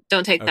 so don't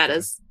take that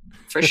as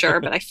for sure.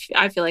 But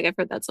I feel like I've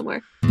heard that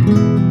somewhere.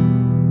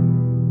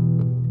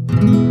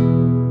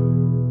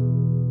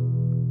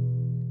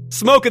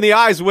 Smoke in the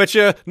eyes,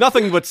 Witcher.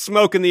 Nothing but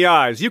smoke in the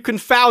eyes. You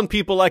confound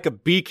people like a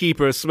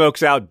beekeeper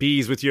smokes out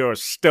bees with your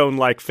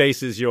stone-like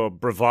faces, your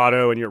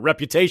bravado, and your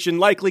reputation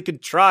likely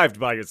contrived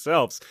by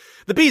yourselves.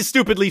 The bees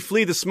stupidly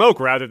flee the smoke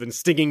rather than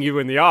stinging you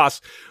in the arse,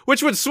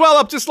 which would swell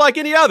up just like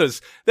any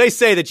others. They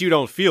say that you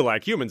don't feel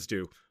like humans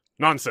do.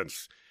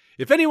 Nonsense.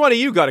 If any one of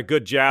you got a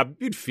good jab,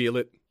 you'd feel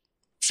it.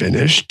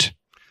 Finished?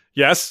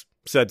 Yes,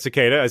 said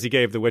Cicada as he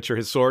gave the Witcher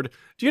his sword.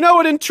 Do you know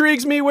what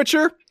intrigues me,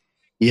 Witcher?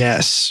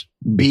 Yes.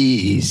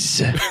 Bees.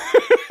 That's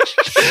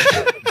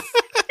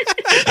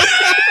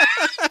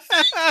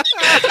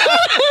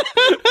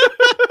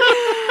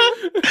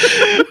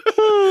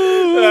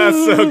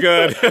so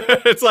good.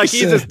 It's like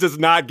he just does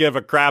not give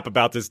a crap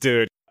about this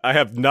dude. I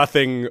have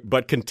nothing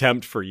but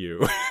contempt for you.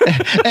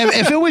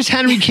 If it was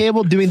Henry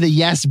Cable doing the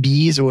yes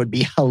bees, it would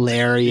be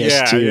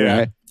hilarious too,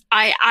 right?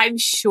 I'm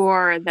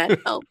sure that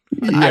he'll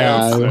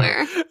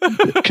somewhere.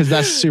 Because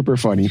that's super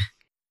funny.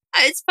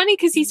 It's funny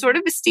because he sort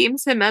of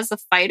esteems him as a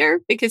fighter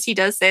because he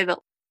does say that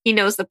he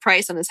knows the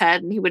price on his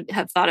head and he would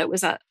have thought it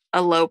was a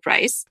low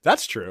price.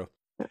 That's true.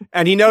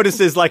 And he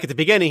notices, like at the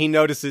beginning, he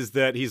notices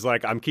that he's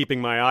like, I'm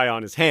keeping my eye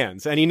on his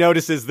hands. And he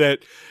notices that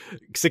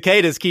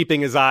Cicada's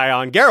keeping his eye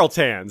on Geralt's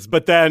hands.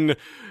 But then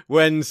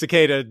when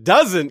Cicada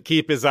doesn't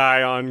keep his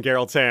eye on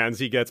Geralt's hands,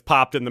 he gets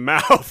popped in the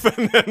mouth.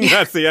 And then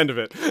that's the end of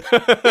it.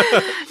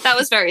 That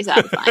was very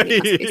satisfying.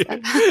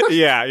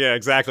 Yeah,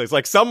 exactly. It's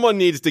like someone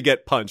needs to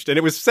get punched. And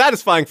it was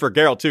satisfying for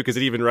Geralt, too, because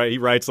he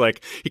writes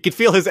like, he could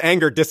feel his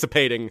anger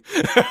dissipating.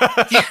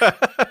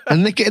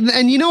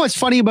 And you know what's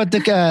funny about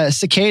the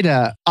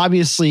cicada?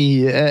 Obviously,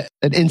 an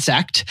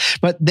insect,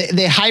 but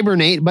they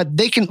hibernate, but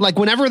they can, like,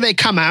 whenever they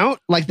come out,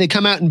 like they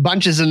come out in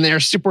bunches and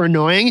they're super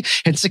annoying,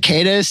 and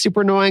cicada is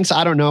super annoying. So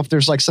I don't know. if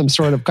there's like some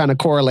sort of kind of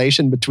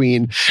correlation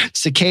between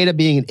Cicada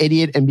being an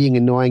idiot and being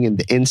annoying and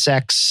the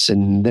insects,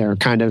 and they're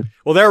kind of...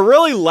 Well, they're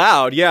really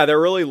loud. Yeah, they're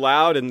really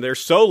loud, and they're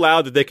so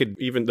loud that they could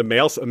even... The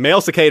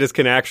male cicadas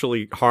can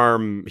actually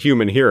harm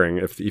human hearing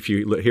if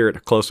you hear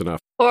it close enough.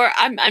 Or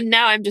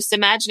I'm just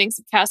imagining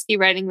Sapkowski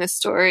writing this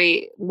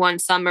story one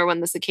summer when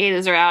the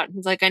cicadas are out.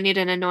 He's like, I need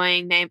an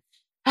annoying name.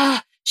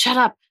 Shut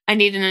up. I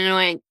need an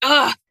annoying...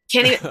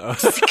 Can't even...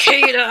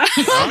 Cicada.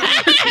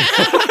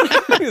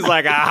 He's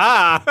like,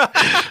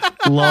 aha.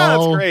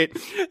 Lol.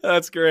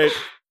 That's great.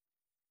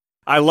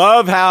 I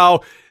love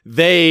how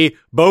they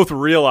both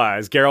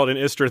realize, Geralt and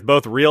Istrith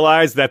both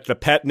realize that the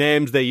pet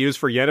names they use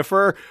for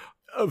Yennefer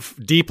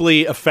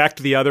deeply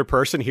affect the other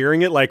person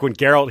hearing it. Like when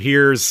Geralt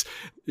hears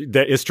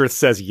that Istrith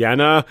says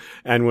Yenna,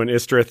 and when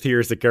Istrith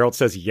hears that Geralt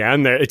says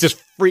Yen, it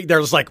just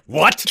they're just like,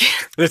 what?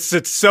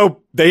 It's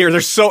so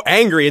they're so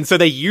angry, and so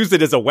they use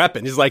it as a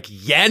weapon. He's like,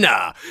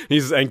 Yenna.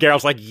 And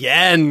Geralt's like,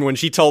 Yen. When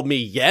she told me,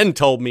 Yen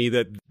told me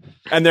that.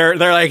 And they're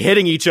like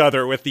hitting each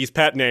other with these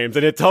pet names,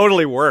 and it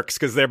totally works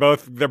because they're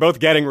both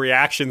getting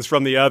reactions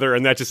from the other,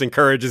 and that just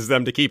encourages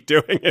them to keep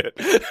doing it.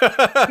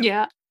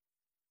 Yeah.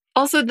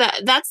 Also,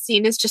 that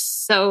scene is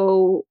just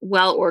so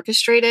well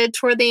orchestrated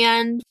toward the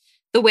end.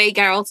 The way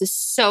Geralt is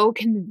so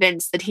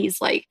convinced that he's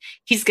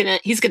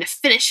gonna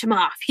finish him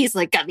off. He's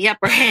like got the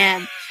upper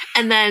hand,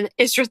 and then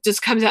Istrith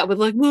just comes out with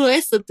like, "Well,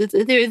 I slept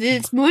there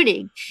this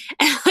morning,"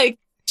 and like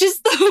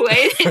just the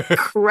way it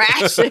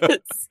crashes.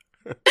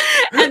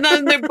 And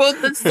then they're both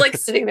just like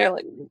sitting there,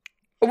 like,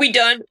 "Are we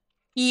done?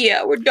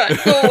 Yeah, we're done.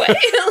 Go away."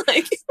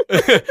 Like.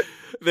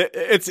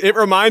 It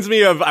reminds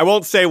me of, I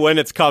won't say when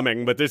it's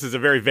coming, but this is a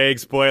very vague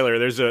spoiler.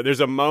 There's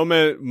a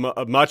moment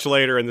much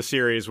later in the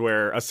series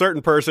where a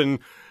certain person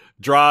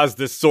draws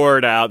this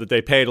sword out that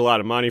they paid a lot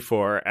of money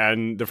for,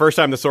 and the first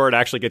time the sword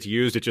actually gets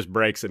used, it just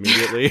breaks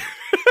immediately.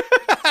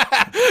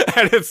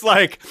 And it's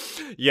like,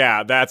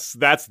 yeah, that's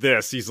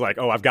this. He's like,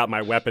 oh, I've got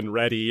my weapon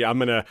ready. I'm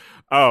gonna,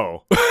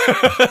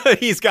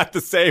 he's got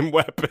the same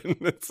weapon.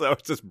 So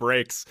it just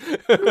breaks.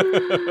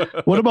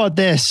 What about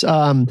this?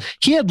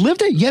 He had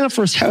lived at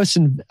Yennefer's house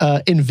in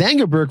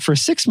Vangerberg for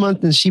 6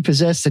 months, and she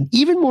possessed an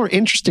even more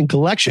interesting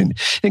collection,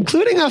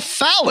 including a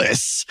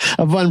phallus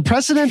of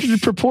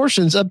unprecedented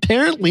proportions,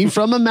 apparently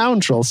from a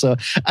mountain troll. So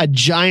a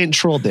giant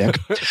troll dick.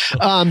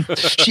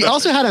 She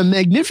also had a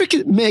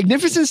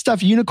magnificent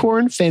stuffed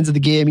unicorn. Fans of the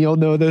game, you'll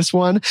know this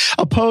one.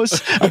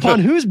 Upon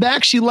whose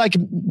back she liked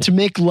to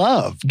make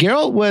love.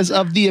 Geralt was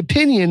of the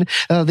opinion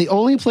that the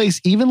only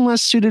place even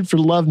less suited for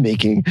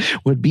lovemaking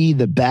would be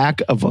the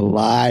back of a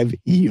live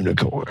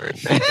unicorn.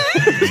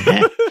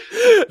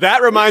 That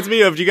reminds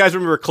me of, do you guys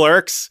remember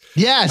Clerks?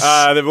 Yes.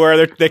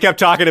 Where they kept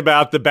talking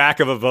about the back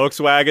of a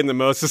Volkswagen the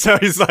most. So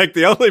he's like,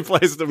 the only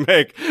place to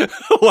make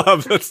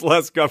love that's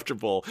less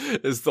comfortable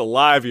is the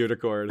live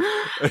unicorn.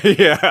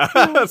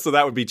 Yeah. So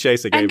that would be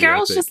chasing. And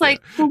Geralt's just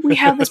like, well, we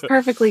have this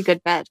perfectly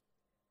good bed.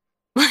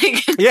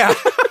 Like, yeah.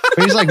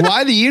 He's like,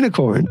 why the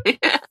unicorn?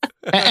 Yeah.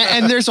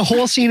 And there's a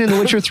whole scene in The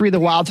Witcher 3, The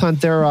Wild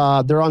Hunt. They're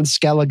on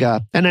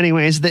Skellige, and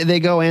anyways, they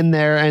go in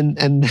there, and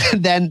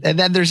then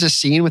there's a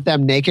scene with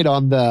them naked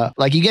on the,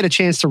 like, you get a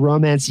chance to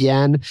romance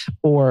Yen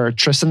or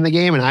Tristan in the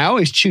game, and I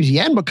always choose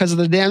Yen because of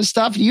the damn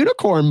stuffed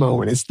unicorn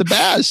moment. It's the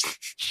best.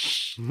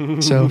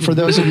 So for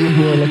those of you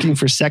who are looking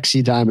for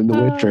sexy time in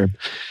The Witcher,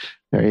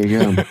 there you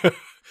go.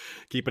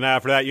 Keep an eye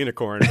out for that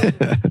unicorn.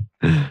 and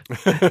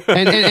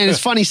it's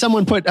funny.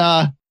 Someone put.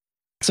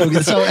 So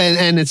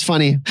it's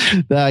funny,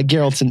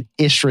 Geralt's and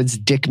Istrith's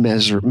dick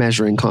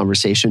measuring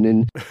conversation.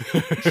 And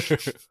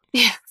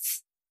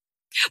yes.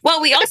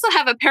 Well, we also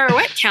have a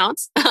pirouette count.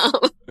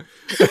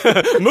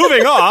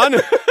 Moving on.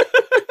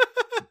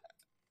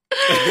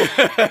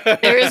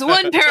 There is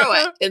one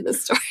pirouette in the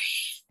story.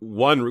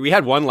 We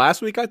had one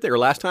last week, I think, or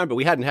last time, but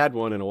we hadn't had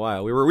one in a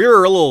while. We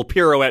were a little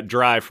pirouette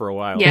dry for a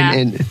while. Yeah.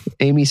 And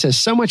Amy says,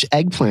 so much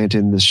eggplant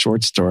in this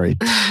short story.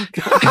 Spam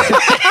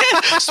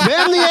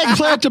the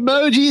eggplant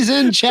emojis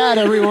in chat,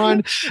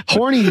 everyone.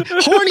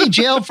 Horny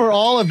jail for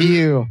all of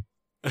you.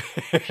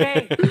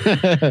 Okay.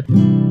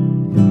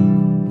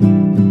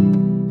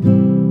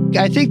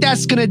 I think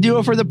that's going to do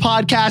it for the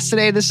podcast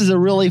today. This is a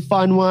really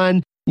fun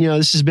one. You know,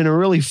 this has been a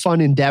really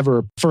fun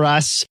endeavor for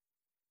us.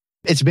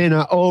 It's been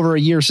over a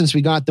year since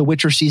we got The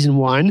Witcher Season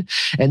 1.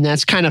 And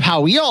that's kind of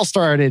how we all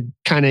started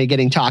kind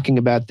of talking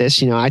about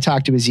this. You know, I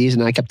talked to Aziz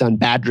and I kept on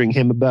badgering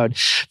him about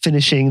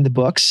finishing the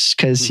books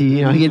because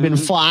he had been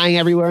flying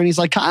everywhere. And he's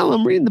like, Kyle,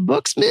 I'm reading the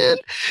books, man.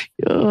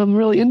 You know, I'm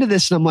really into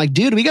this. And I'm like,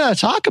 dude, we got to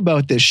talk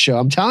about this show.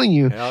 I'm telling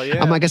you. Hell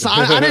yeah. I'm like,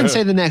 I didn't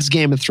say the next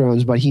Game of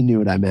Thrones, but he knew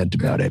what I meant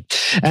about it.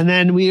 And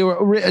then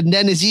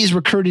then Aziz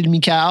recruited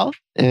Mikal.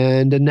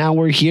 And now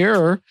we're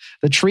here,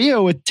 the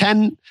trio with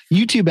 10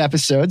 YouTube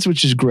episodes,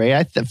 which is great.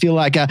 I feel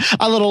like a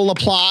little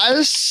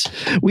applause.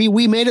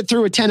 We made it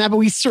through a 10 episode.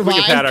 We survived.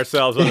 We can pat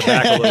ourselves on the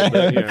back a little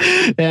bit.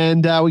 Yeah.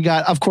 And we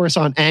got, of course,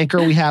 on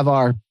Anchor, we have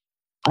all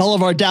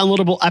of our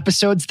downloadable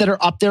episodes that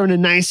are up there in a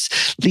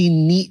nicely,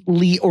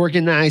 neatly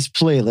organized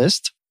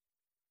playlist.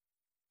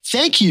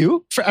 Thank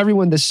you for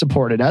everyone that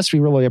supported us. We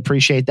really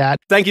appreciate that.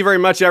 Thank you very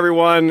much,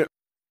 everyone.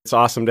 It's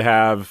awesome to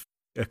have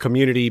a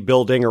community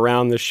building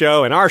around the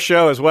show and our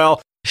show as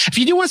well. If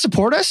you do want to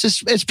support us,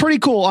 it's pretty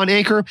cool on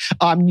Anchor.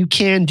 You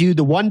can do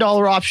the $1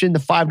 option, the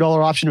 $5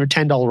 option, or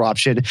 $10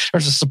 option.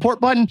 There's a support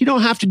button. You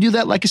don't have to do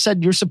that. Like I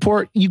said, your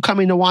support, you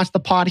coming to watch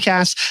the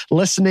podcast,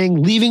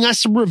 listening, leaving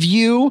us a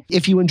review.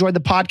 If you enjoyed the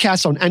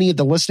podcast on any of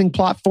the listening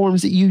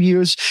platforms that you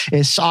use,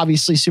 is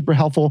obviously super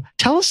helpful.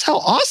 Tell us how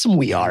awesome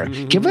we are.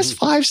 Give us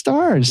 5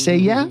 stars. Say,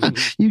 yeah,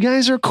 you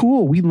guys are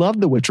cool. We love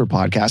the Witcher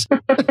podcast.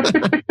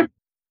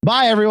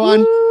 Bye,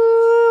 everyone. Woo!